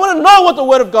 They don't want to know what the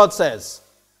Word of God says.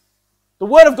 The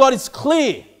Word of God is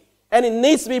clear, and it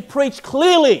needs to be preached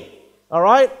clearly. All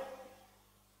right?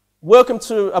 Welcome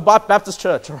to a Baptist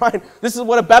church. All right? This is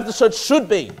what a Baptist church should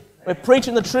be. We're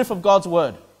preaching the truth of God's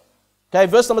Word. Okay,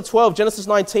 verse number 12, Genesis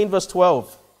 19, verse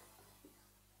 12.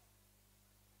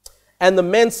 And the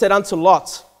men said unto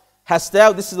Lot, hast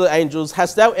thou, this is the angels,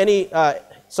 hast thou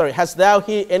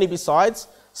here any besides,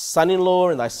 son-in-law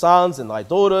and thy sons and thy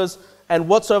daughters, and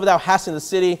whatsoever thou hast in the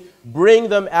city, bring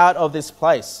them out of this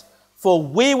place. For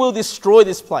we will destroy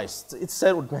this place. It's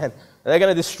settled, man. They're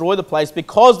going to destroy the place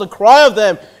because the cry of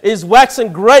them is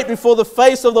waxing great before the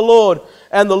face of the Lord,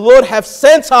 and the Lord hath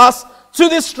sent us to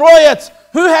destroy it.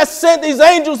 Who has sent these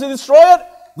angels to destroy it?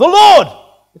 The Lord.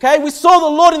 Okay, we saw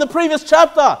the Lord in the previous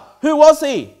chapter. Who was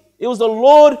he? It was the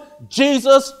Lord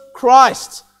Jesus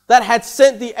Christ that had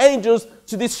sent the angels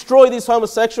to destroy these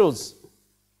homosexuals.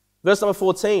 Verse number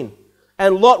 14.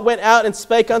 And Lot went out and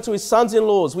spake unto his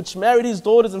sons-in-laws, which married his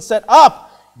daughters, and said, Up,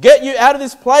 get you out of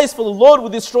this place, for the Lord will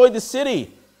destroy this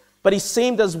city. But he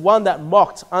seemed as one that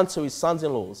mocked unto his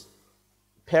sons-in-laws.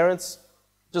 Parents,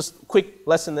 just a quick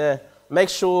lesson there. Make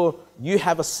sure you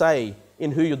have a say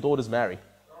in who your daughters marry.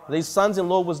 These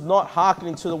sons-in-law was not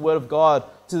hearkening to the word of God,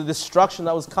 to the destruction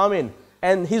that was coming.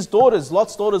 And his daughters,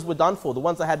 Lot's daughters, were done for, the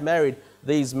ones that had married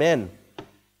these men.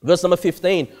 Verse number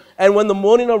 15. And when the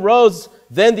morning arose,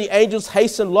 then the angels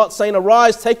hastened Lot, saying,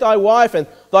 Arise, take thy wife and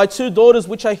thy two daughters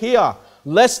which are here,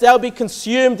 lest thou be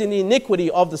consumed in the iniquity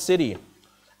of the city.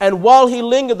 And while he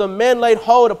lingered, the men laid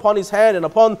hold upon his hand, and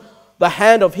upon the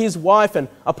hand of his wife, and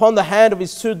upon the hand of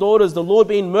his two daughters, the Lord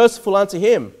being merciful unto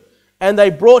him. And they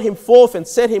brought him forth and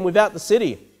set him without the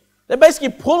city. They're basically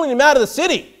pulling him out of the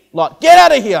city. Lot, get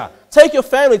out of here. Take your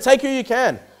family, take who you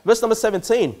can. Verse number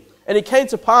 17. And it came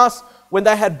to pass, when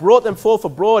they had brought them forth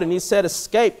abroad, and he said,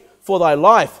 Escape for thy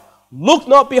life. Look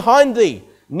not behind thee,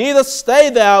 neither stay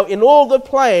thou in all the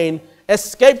plain.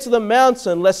 Escape to the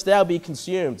mountain, lest thou be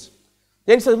consumed.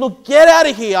 Then he says, look, get out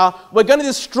of here. We're going to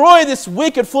destroy this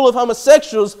wicked full of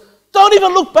homosexuals. Don't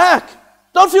even look back.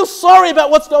 Don't feel sorry about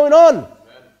what's going on.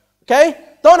 Okay?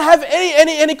 Don't have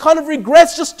any kind of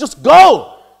regrets. Just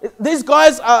go. These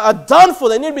guys are done for.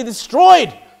 They need to be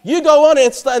destroyed. You go on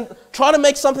and try to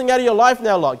make something out of your life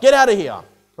now, Lot. Get out of here. All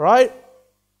right?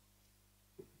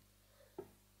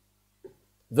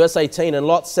 Verse 18, and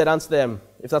Lot said unto them,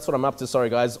 if that's what I'm up to, sorry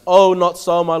guys, oh, not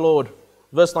so, my Lord.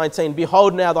 Verse 19,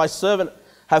 behold now thy servant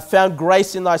have found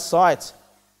grace in thy sight,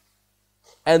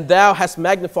 and thou hast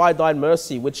magnified thy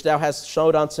mercy, which thou hast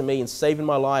showed unto me in saving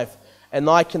my life, and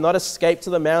I cannot escape to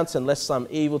the mountain, lest some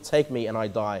evil take me and I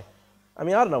die. I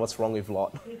mean, I don't know what's wrong with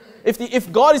Lot.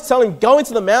 If God is telling him, go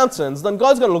into the mountains, then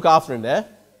God's going to look after him there.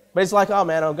 But he's like, oh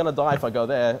man, I'm going to die if I go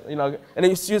there. You know, and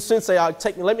you soon say,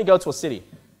 let me go to a city.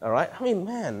 All right? I mean,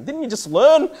 man, didn't you just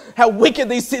learn how wicked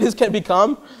these cities can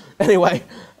become? Anyway,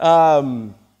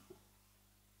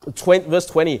 verse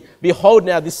 20, behold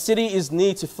now, this city is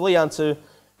near to flee unto,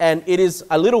 and it is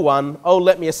a little one. Oh,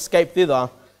 let me escape thither.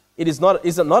 Is it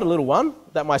not a little one,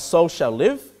 that my soul shall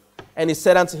live? And he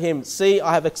said unto him, see,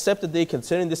 I have accepted thee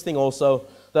concerning this thing also,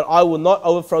 that I will not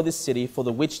overthrow this city for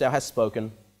the which thou hast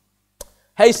spoken.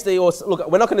 Haste thee, or look,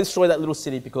 we're not going to destroy that little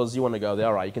city because you want to go there.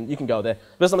 All right, you can go there.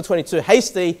 Verse number 22,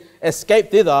 haste thee,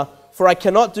 escape thither, for I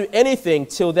cannot do anything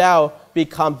till thou be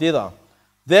come thither.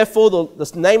 Therefore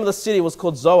the name of the city was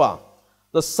called Zoar.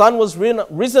 The sun was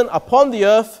risen upon the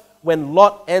earth when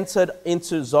Lot entered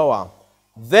into Zoar.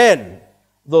 Then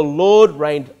the Lord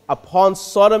rained upon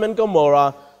Sodom and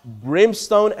Gomorrah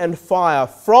brimstone and fire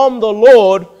from the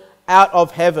Lord out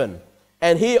of heaven.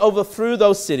 And he overthrew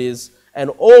those cities and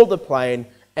all the plain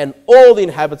and all the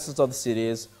inhabitants of the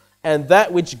cities and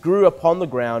that which grew upon the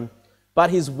ground.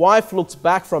 But his wife looked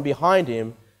back from behind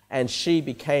him, and she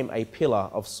became a pillar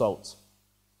of salt.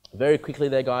 Very quickly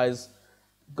there, guys,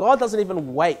 God doesn't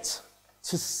even wait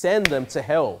to send them to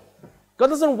hell. God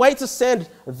doesn't wait to send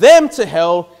them to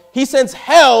hell. He sends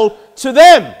hell to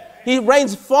them. He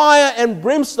rains fire and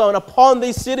brimstone upon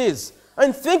these cities. I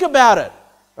mean, think about it,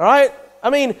 all right? I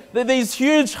mean, these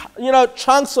huge,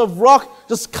 chunks of rock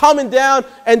just coming down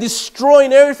and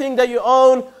destroying everything that you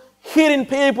own, hitting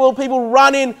people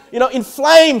running, in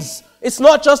flames. It's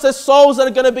not just their souls that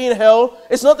are going to be in hell.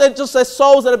 It's not just their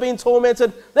souls that are being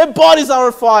tormented. Their bodies are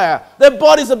on fire. Their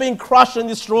bodies are being crushed and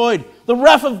destroyed. The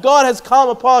wrath of God has come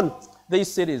upon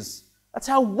these cities. That's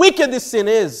how wicked this sin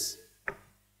is.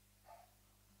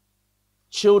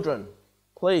 Children,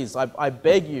 please, I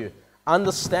beg you,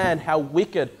 understand how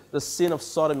wicked the sin of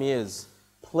Sodom is.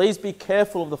 Please be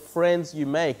careful of the friends you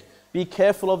make. Be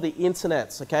careful of the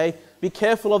internet, okay? Be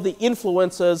careful of the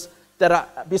influencers that are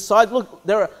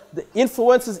there are the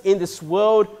influencers in this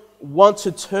world want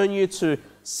to turn you to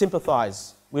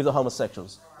sympathize with the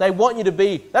homosexuals. They don't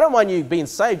want you being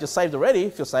saved. You're saved already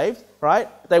if you're saved, right?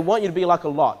 They want you to be like a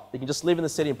Lot. You can just live in the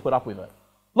city and put up with it.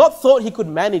 Lot thought he could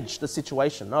manage the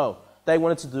situation. No, they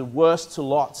wanted to do worse to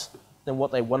Lot than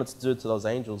what they wanted to do to those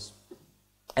angels.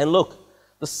 And look,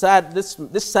 this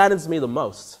saddens me the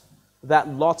most, that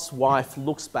Lot's wife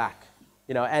looks back,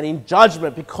 and in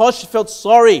judgment, because she felt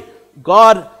sorry,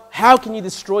 God, how can you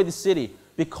destroy this city?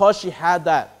 Because she had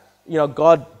that,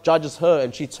 God judges her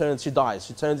and she dies.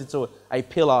 She turns into a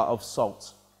pillar of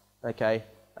salt, okay?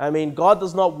 I mean, God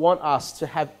does not want us to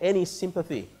have any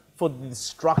sympathy for the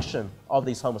destruction of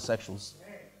these homosexuals,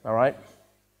 all right?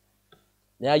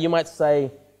 Now, you might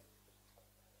say,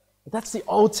 that's the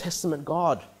Old Testament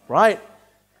God, right?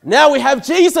 Now we have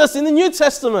Jesus in the New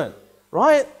Testament,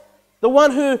 right? The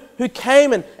one who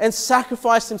came and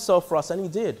sacrificed himself for us, and he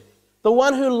did. The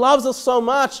one who loves us so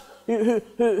much,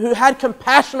 who had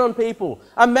compassion on people,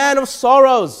 a man of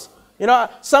sorrows,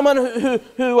 someone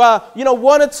who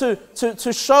wanted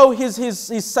to show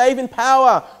his saving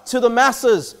power to the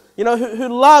masses, who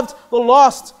loved the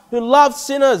lost, who loved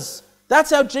sinners.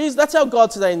 That's our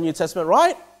God today in the New Testament,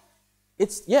 right?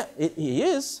 He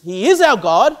is. He is our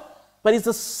God, but he's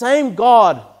the same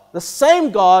God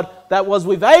that was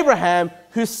with Abraham,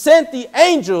 who sent the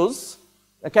angels,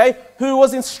 okay, who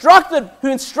instructed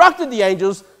the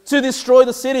angels to destroy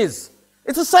the cities.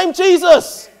 It's the same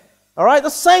Jesus, all right? The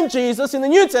same Jesus in the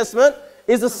New Testament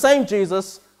is the same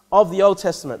Jesus of the Old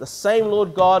Testament, the same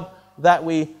Lord God that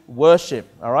we worship,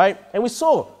 all right? And we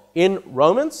saw in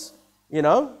Romans,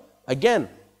 again,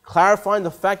 clarifying the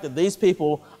fact that these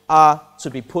people are to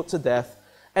be put to death.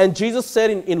 And Jesus said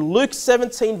in Luke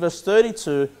 17, verse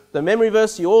 32, the memory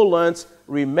verse you all learnt,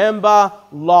 remember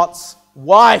Lot's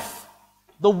wife.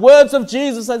 The words of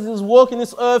Jesus as he was walking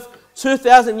this earth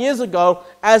 2,000 years ago,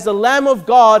 as the Lamb of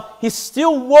God, he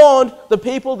still warned the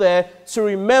people there to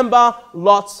remember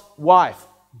Lot's wife.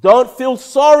 Don't feel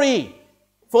sorry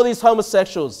for these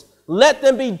homosexuals. Let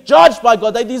them be judged by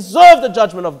God. They deserve the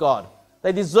judgment of God.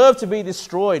 They deserve to be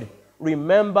destroyed.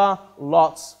 Remember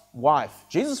Lot's wife.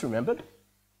 Jesus remembered.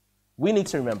 We need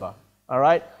to remember. All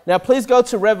right? Now, please go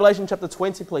to Revelation chapter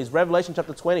 20, please. Revelation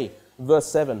chapter 20, verse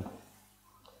 7.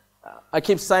 I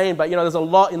keep saying, but there's a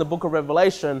lot in the book of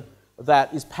Revelation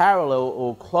that is parallel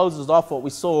or closes off what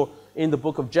we saw in the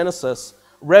book of Genesis.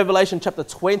 Revelation chapter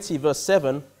 20, verse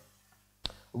 7.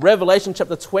 Revelation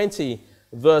chapter 20,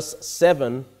 verse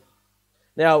 7.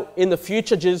 Now, in the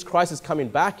future, Jesus Christ is coming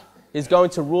back. He's going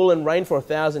to rule and reign for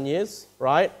 1,000 years,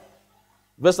 right?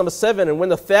 Verse number 7, and when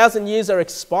the 1,000 years are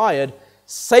expired,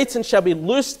 Satan shall be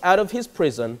loosed out of his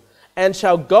prison and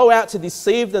shall go out to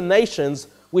deceive the nations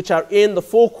which are in the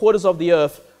four quarters of the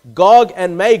earth, Gog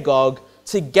and Magog,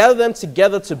 to gather them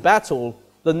together to battle,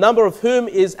 the number of whom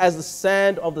is as the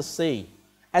sand of the sea.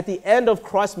 At the end of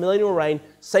Christ's millennial reign,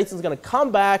 Satan's going to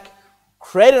come back,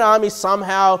 create an army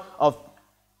somehow of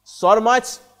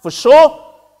Sodomites, for sure.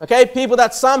 Okay, people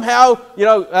that somehow,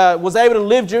 was able to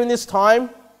live during this time,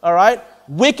 all right?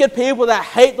 Wicked people that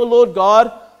hate the Lord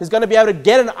God. He's going to be able to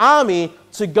get an army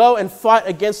to go and fight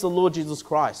against the Lord Jesus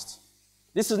Christ.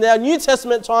 This is now New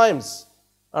Testament times,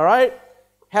 all right?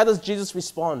 How does Jesus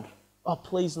respond? Oh,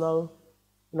 please, no.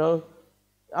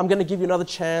 I'm going to give you another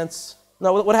chance.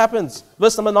 No, what happens?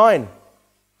 Verse number 9.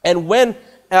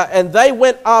 And they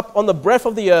went up on the breadth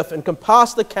of the earth and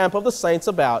compassed the camp of the saints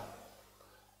about,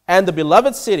 and the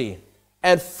beloved city,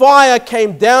 and fire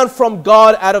came down from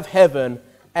God out of heaven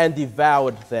and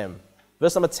devoured them.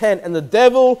 Verse number 10, and the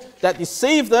devil that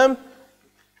deceived them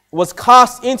was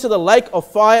cast into the lake of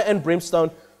fire and brimstone.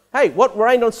 Hey, what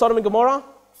rained on Sodom and Gomorrah?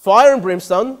 Fire and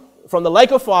brimstone from the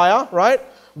lake of fire, right?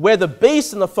 Where the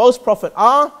beast and the false prophet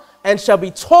are, and shall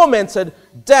be tormented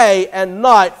day and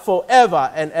night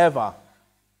forever and ever.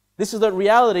 This is the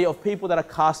reality of people that are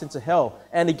cast into hell.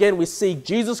 And again, we see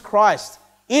Jesus Christ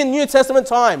in New Testament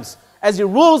times as he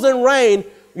rules and reigns,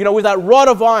 with that rod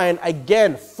of iron.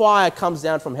 Again, fire comes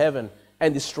down from heaven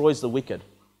and destroys the wicked.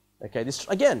 Okay, this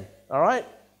again, all right?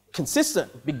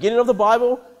 Consistent. Beginning of the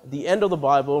Bible, the end of the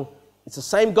Bible, it's the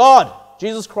same God.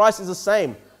 Jesus Christ is the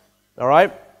same. All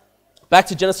right? Back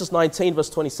to Genesis 19, verse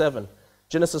 27.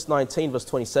 Genesis 19, verse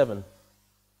 27.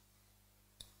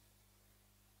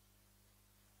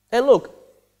 And look,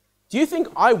 do you think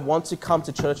I want to come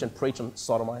to church and preach on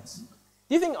Sodomites?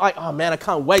 Do you think, I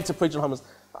can't wait to preach on homos?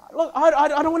 Look, I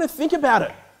don't want to think about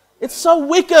it. It's so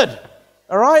wicked.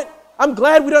 All right? I'm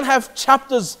glad we don't have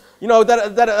chapters,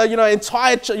 that are,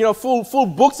 entire, full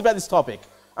books about this topic.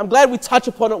 I'm glad we touch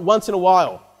upon it once in a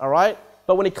while. All right?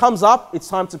 But when it comes up, it's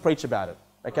time to preach about it.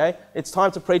 Okay? It's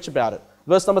time to preach about it.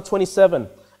 Verse number 27.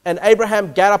 And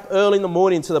Abraham got up early in the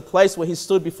morning to the place where he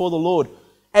stood before the Lord.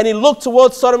 And he looked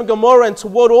towards Sodom and Gomorrah and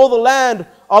toward all the land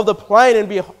of the plain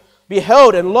and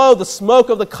beheld, and lo, the smoke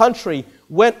of the country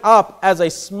went up as a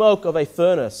smoke of a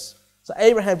furnace. So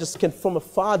Abraham just can from a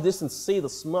far distance see the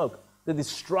smoke, the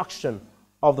destruction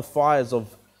of the fires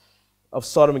of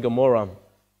Sodom and Gomorrah.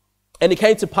 And it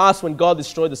came to pass when God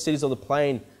destroyed the cities of the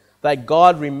plain that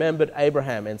God remembered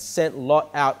Abraham and sent Lot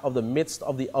out of the midst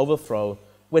of the overthrow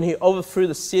when he overthrew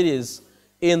the cities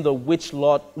in the which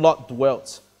Lot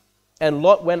dwelt. And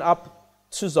Lot went up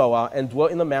to Zoar and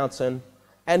dwelt in the mountain,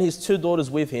 and his two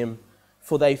daughters with him,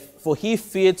 for he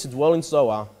feared to dwell in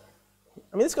Zoar.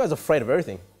 This guy's afraid of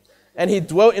everything. And he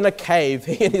dwelt in a cave,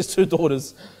 he and his two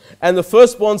daughters. And the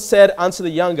firstborn said unto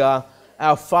the younger,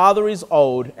 Our father is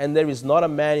old, and there is not a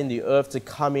man in the earth to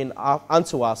come in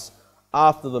unto us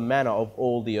after the manner of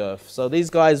all the earth. So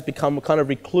these guys become kind of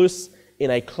recluse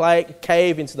in a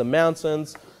cave into the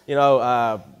mountains.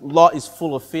 Lot is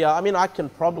full of fear. I can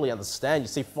probably understand. You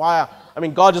see fire.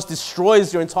 God just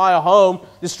destroys your entire home,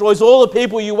 destroys all the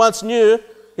people you once knew.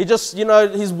 He just,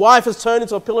 his wife has turned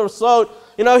into a pillar of salt.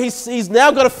 He's now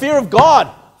got a fear of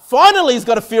God. Finally, he's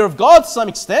got a fear of God to some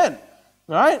extent.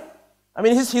 Right?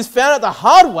 He's found out the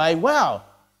hard way. Wow,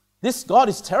 this God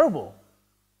is terrible.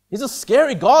 He's a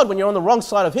scary God when you're on the wrong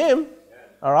side of him.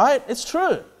 All right? It's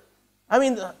true.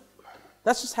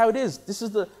 That's just how it is. This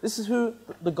is who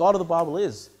the God of the Bible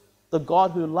is. The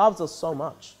God who loves us so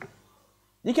much.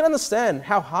 You can understand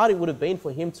how hard it would have been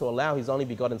for him to allow his only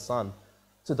begotten Son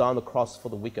to die on the cross for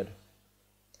the wicked.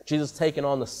 Jesus taking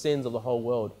on the sins of the whole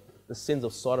world, the sins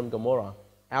of Sodom and Gomorrah,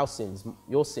 our sins,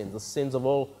 your sins, the sins of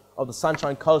all of the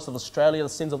Sunshine Coast of Australia, the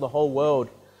sins of the whole world.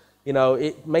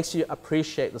 It makes you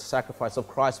appreciate the sacrifice of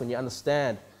Christ when you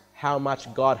understand how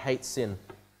much God hates sin,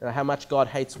 how much God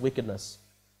hates wickedness.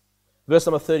 Verse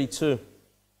number 32.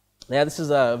 Now, this is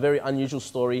a very unusual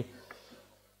story.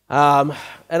 And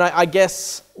I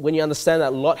guess when you understand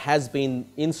that Lot has been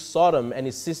in Sodom and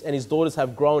his daughters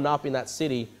have grown up in that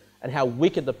city and how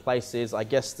wicked the place is, I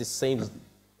guess this seems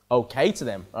okay to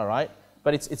them, all right?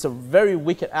 But it's a very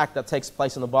wicked act that takes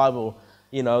place in the Bible.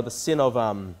 You know, the sin of,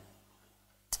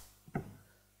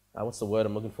 what's the word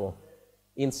I'm looking for?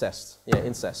 Incest. Yeah,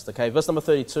 incest. Okay, verse number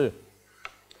 32.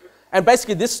 And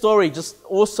basically this story just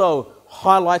also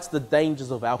highlights the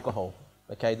dangers of alcohol.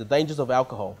 Okay, the dangers of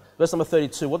alcohol. Verse number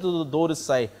 32, what do the daughters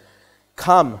say?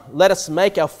 Come, let us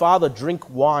make our father drink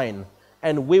wine,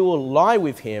 and we will lie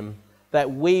with him, that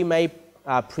we may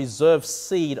preserve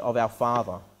seed of our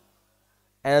father.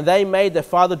 And they made their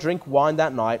father drink wine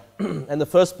that night, and the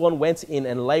firstborn went in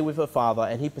and lay with her father,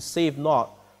 and he perceived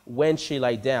not when she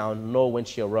lay down, nor when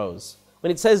she arose.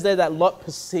 When it says there that Lot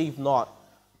perceived not,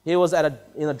 he was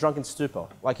in a drunken stupor.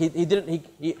 Like he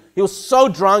was so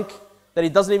drunk that he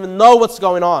doesn't even know what's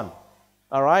going on.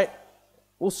 All right?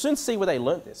 We'll soon see where they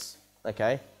learnt this.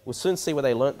 Okay? We'll soon see where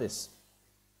they learnt this.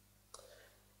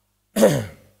 Verse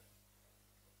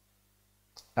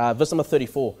number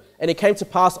 34. And it came to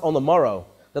pass on the morrow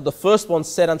that the firstborn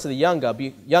said unto the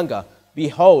younger,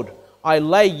 Behold, I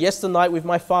lay yesternight with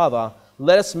my father.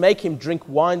 Let us make him drink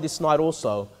wine this night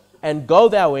also, and go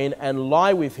thou in and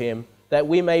lie with him, that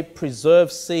we may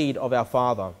preserve seed of our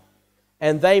father.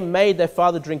 And they made their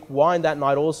father drink wine that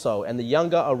night also, and the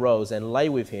younger arose and lay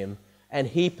with him, and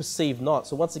he perceived not.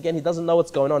 So once again, he doesn't know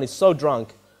what's going on. He's so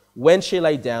drunk when she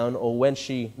lay down, nor when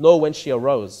she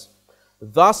arose.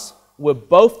 Thus were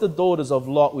both the daughters of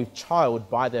Lot with child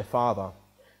by their father.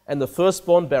 And the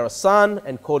firstborn bare a son,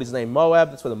 and called his name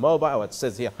Moab. That's where the Moabite, it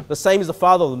says here. The same is the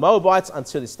father of the Moabites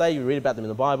until this day. You read about them in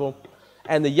the Bible.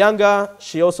 And the younger,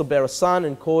 she also bare a son,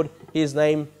 and called his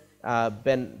name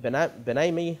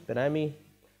Benami.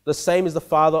 The same is the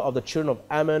father of the children of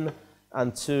Ammon.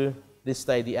 Unto this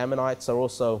day, the Ammonites are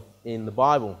also in the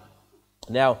Bible.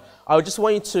 Now, I just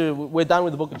want you to, we're done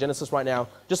with the book of Genesis right now.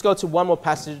 Just go to one more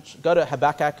passage. Go to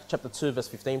Habakkuk chapter 2, verse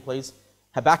 15, please.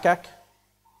 Habakkuk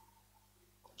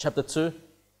chapter 2.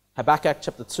 Habakkuk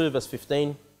chapter 2, verse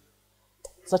 15.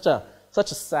 Such a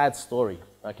sad story,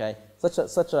 okay?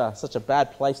 Such a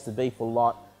bad place to be for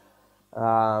Lot.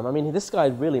 I mean, this guy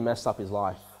really messed up his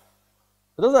life.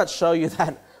 But doesn't that show you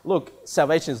that, look,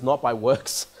 salvation is not by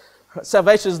works.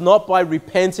 Salvation is not by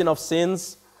repenting of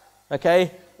sins,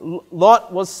 okay?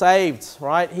 Lot was saved,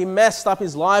 right? He messed up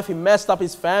his life. He messed up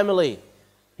his family.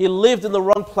 He lived in the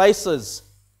wrong places,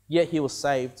 yet he was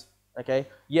saved, okay?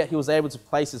 Yet he was able to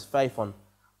place his faith on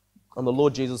the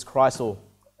Lord Jesus Christ, or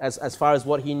as far as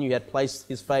what he knew, he had placed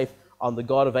his faith on the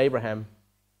God of Abraham.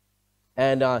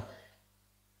 And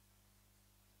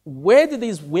where did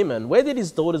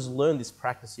his daughters learn this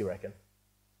practice, you reckon?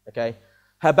 Okay.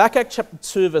 Habakkuk chapter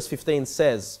 2, verse 15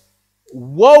 says,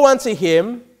 Woe unto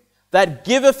him that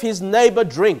giveth his neighbor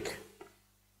drink.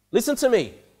 Listen to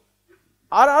me.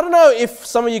 I don't know if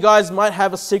some of you guys might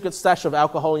have a secret stash of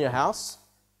alcohol in your house,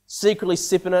 secretly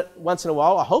sipping it once in a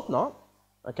while. I hope not,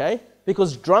 okay?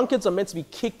 Because drunkards are meant to be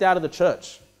kicked out of the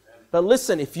church. But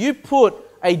listen, if you put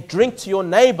a drink to your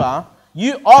neighbor,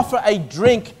 you offer a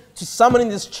drink to someone in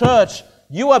this church,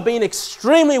 you are being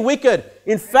extremely wicked.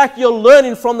 In fact, you're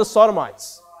learning from the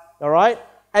Sodomites, all right?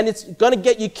 And it's going to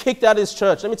get you kicked out of this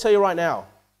church. Let me tell you right now,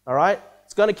 all right?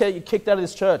 It's going to get you kicked out of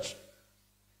this church.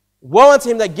 Woe unto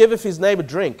him that giveth his neighbor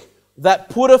drink, that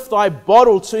putteth thy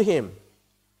bottle to him.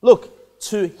 Look,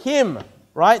 to him,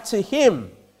 right? To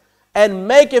him. And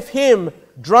maketh him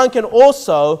drunken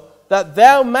also, that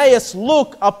thou mayest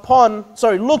look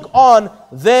on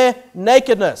their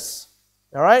nakedness.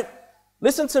 All right?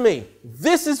 Listen to me.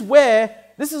 This is what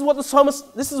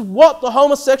the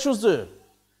homosexuals do.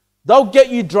 They'll get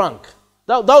you drunk.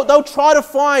 They'll try to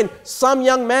find some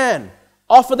young man,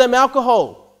 offer them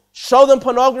alcohol, show them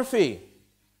pornography,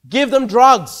 give them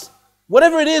drugs,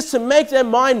 whatever it is to make their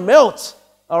mind melt,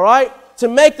 all right? To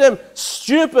make them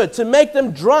stupid, to make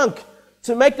them drunk,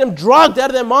 to make them drugged out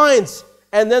of their minds,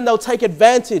 and then they'll take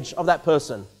advantage of that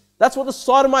person. That's what the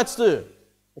Sodomites do,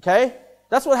 okay?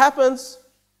 That's what happens,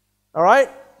 all right?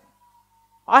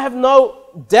 I have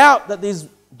no doubt that these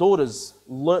daughters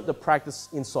learnt the practice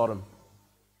in Sodom.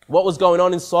 What was going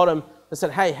on in Sodom? They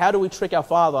said, hey, how do we trick our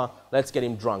father? Let's get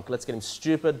him drunk. Let's get him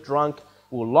stupid, drunk.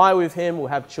 We'll lie with him. We'll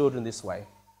have children this way.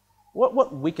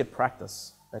 What wicked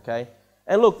practice, okay?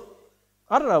 And look,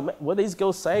 I don't know, were these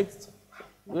girls saved?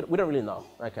 We don't really know,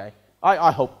 okay?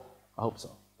 I hope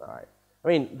so, all right? I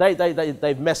mean,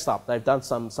 they've messed up. They've done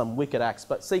some wicked acts.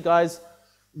 But see, guys,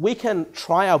 we can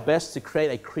try our best to create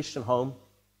a Christian home,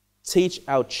 teach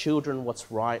our children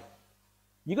what's right,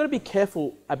 you've got to be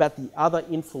careful about the other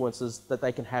influences that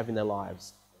they can have in their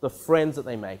lives, the friends that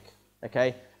they make,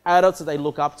 okay? Adults that they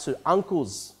look up to,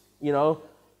 uncles,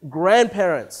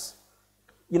 grandparents.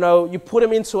 You put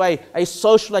them into a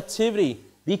social activity.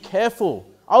 Be careful.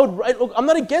 Look, I'm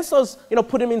not against those,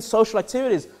 put them in social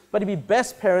activities, but it'd be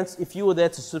best, parents, if you were there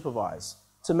to supervise,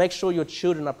 to make sure your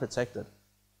children are protected,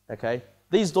 okay?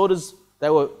 These daughters, they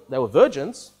were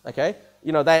virgins, okay?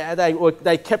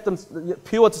 They kept them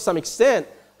pure to some extent,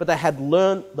 but they had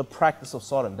learned the practice of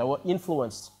Sodom. They were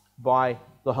influenced by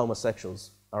the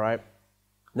homosexuals, all right?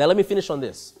 Now, let me finish on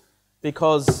this,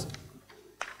 because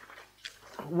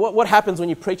what happens when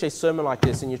you preach a sermon like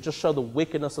this and you just show the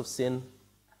wickedness of sin?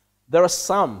 There are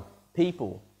some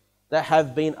people that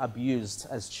have been abused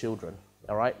as children,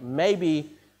 all right?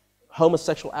 Maybe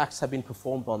homosexual acts have been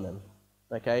performed on them,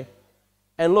 okay?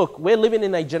 And look, we're living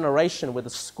in a generation where the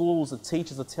schools, the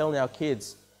teachers are telling our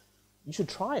kids, you should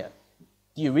try it.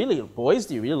 Boys,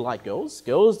 do you really like girls?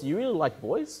 Girls, do you really like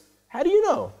boys? How do you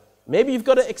know? Maybe you've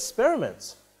got to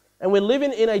experiment. And we're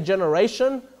living in a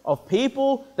generation of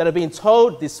people that are being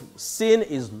told this sin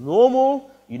is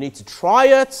normal, you need to try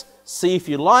it, see if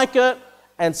you like it,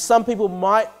 and some people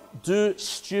might do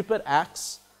stupid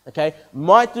acts, okay?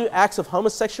 Might do acts of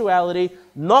homosexuality,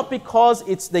 not because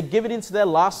they're giving into their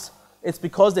lust, it's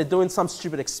because they're doing some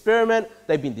stupid experiment,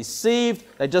 they've been deceived,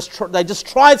 they just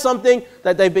tried something,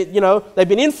 that they've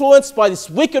been influenced by this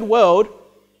wicked world,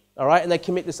 all right, and they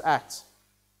commit this act.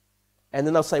 And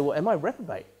then they'll say, well, am I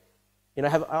reprobate?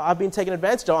 Have I been taken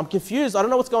advantage of? I'm confused, I don't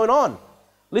know what's going on.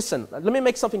 Listen, let me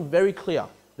make something very clear,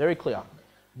 very clear.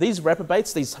 These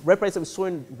reprobates that we saw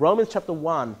in Romans chapter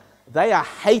 1, they are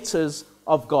haters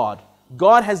of God.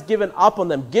 God has given up on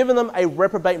them, given them a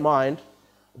reprobate mind.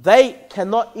 They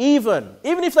cannot even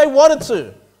if they wanted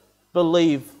to,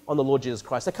 believe on the Lord Jesus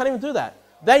Christ. They can't even do that.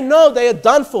 They know they are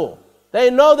done for.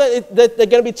 They know that they're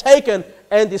going to be taken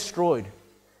and destroyed.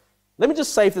 Let me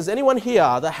just say, if there's anyone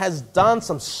here that has done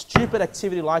some stupid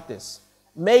activity like this,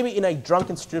 maybe in a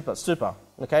drunken stupor,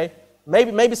 okay?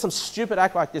 Maybe some stupid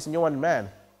act like this, and you're wondering, man,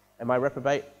 am I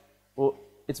reprobate? Well,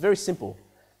 it's very simple.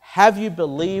 Have you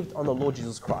believed on the Lord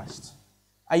Jesus Christ?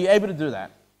 Are you able to do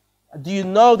that? Do you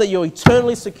know that you're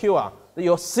eternally secure, that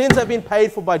your sins have been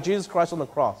paid for by Jesus Christ on the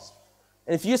cross?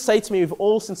 And if you say to me with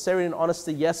all sincerity and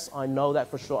honesty, yes, I know that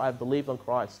for sure, I have believed on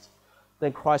Christ,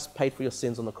 then Christ paid for your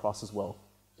sins on the cross as well.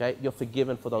 Okay? You're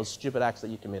forgiven for those stupid acts that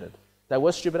you committed. They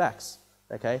were stupid acts,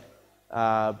 okay?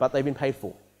 But they've been paid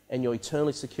for, and you're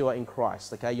eternally secure in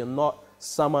Christ, okay? You're not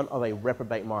someone of a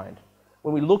reprobate mind.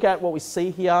 When we look at what we see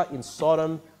here in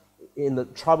Sodom, in the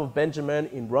tribe of Benjamin,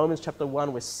 in Romans chapter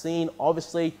 1, we're seeing,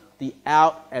 obviously, the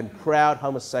out and proud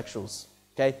homosexuals,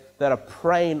 okay, that are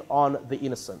preying on the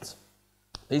innocent.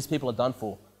 These people are done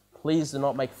for. Please do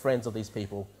not make friends of these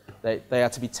people. They are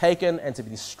to be taken and to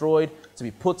be destroyed, to be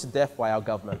put to death by our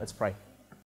government. Let's pray.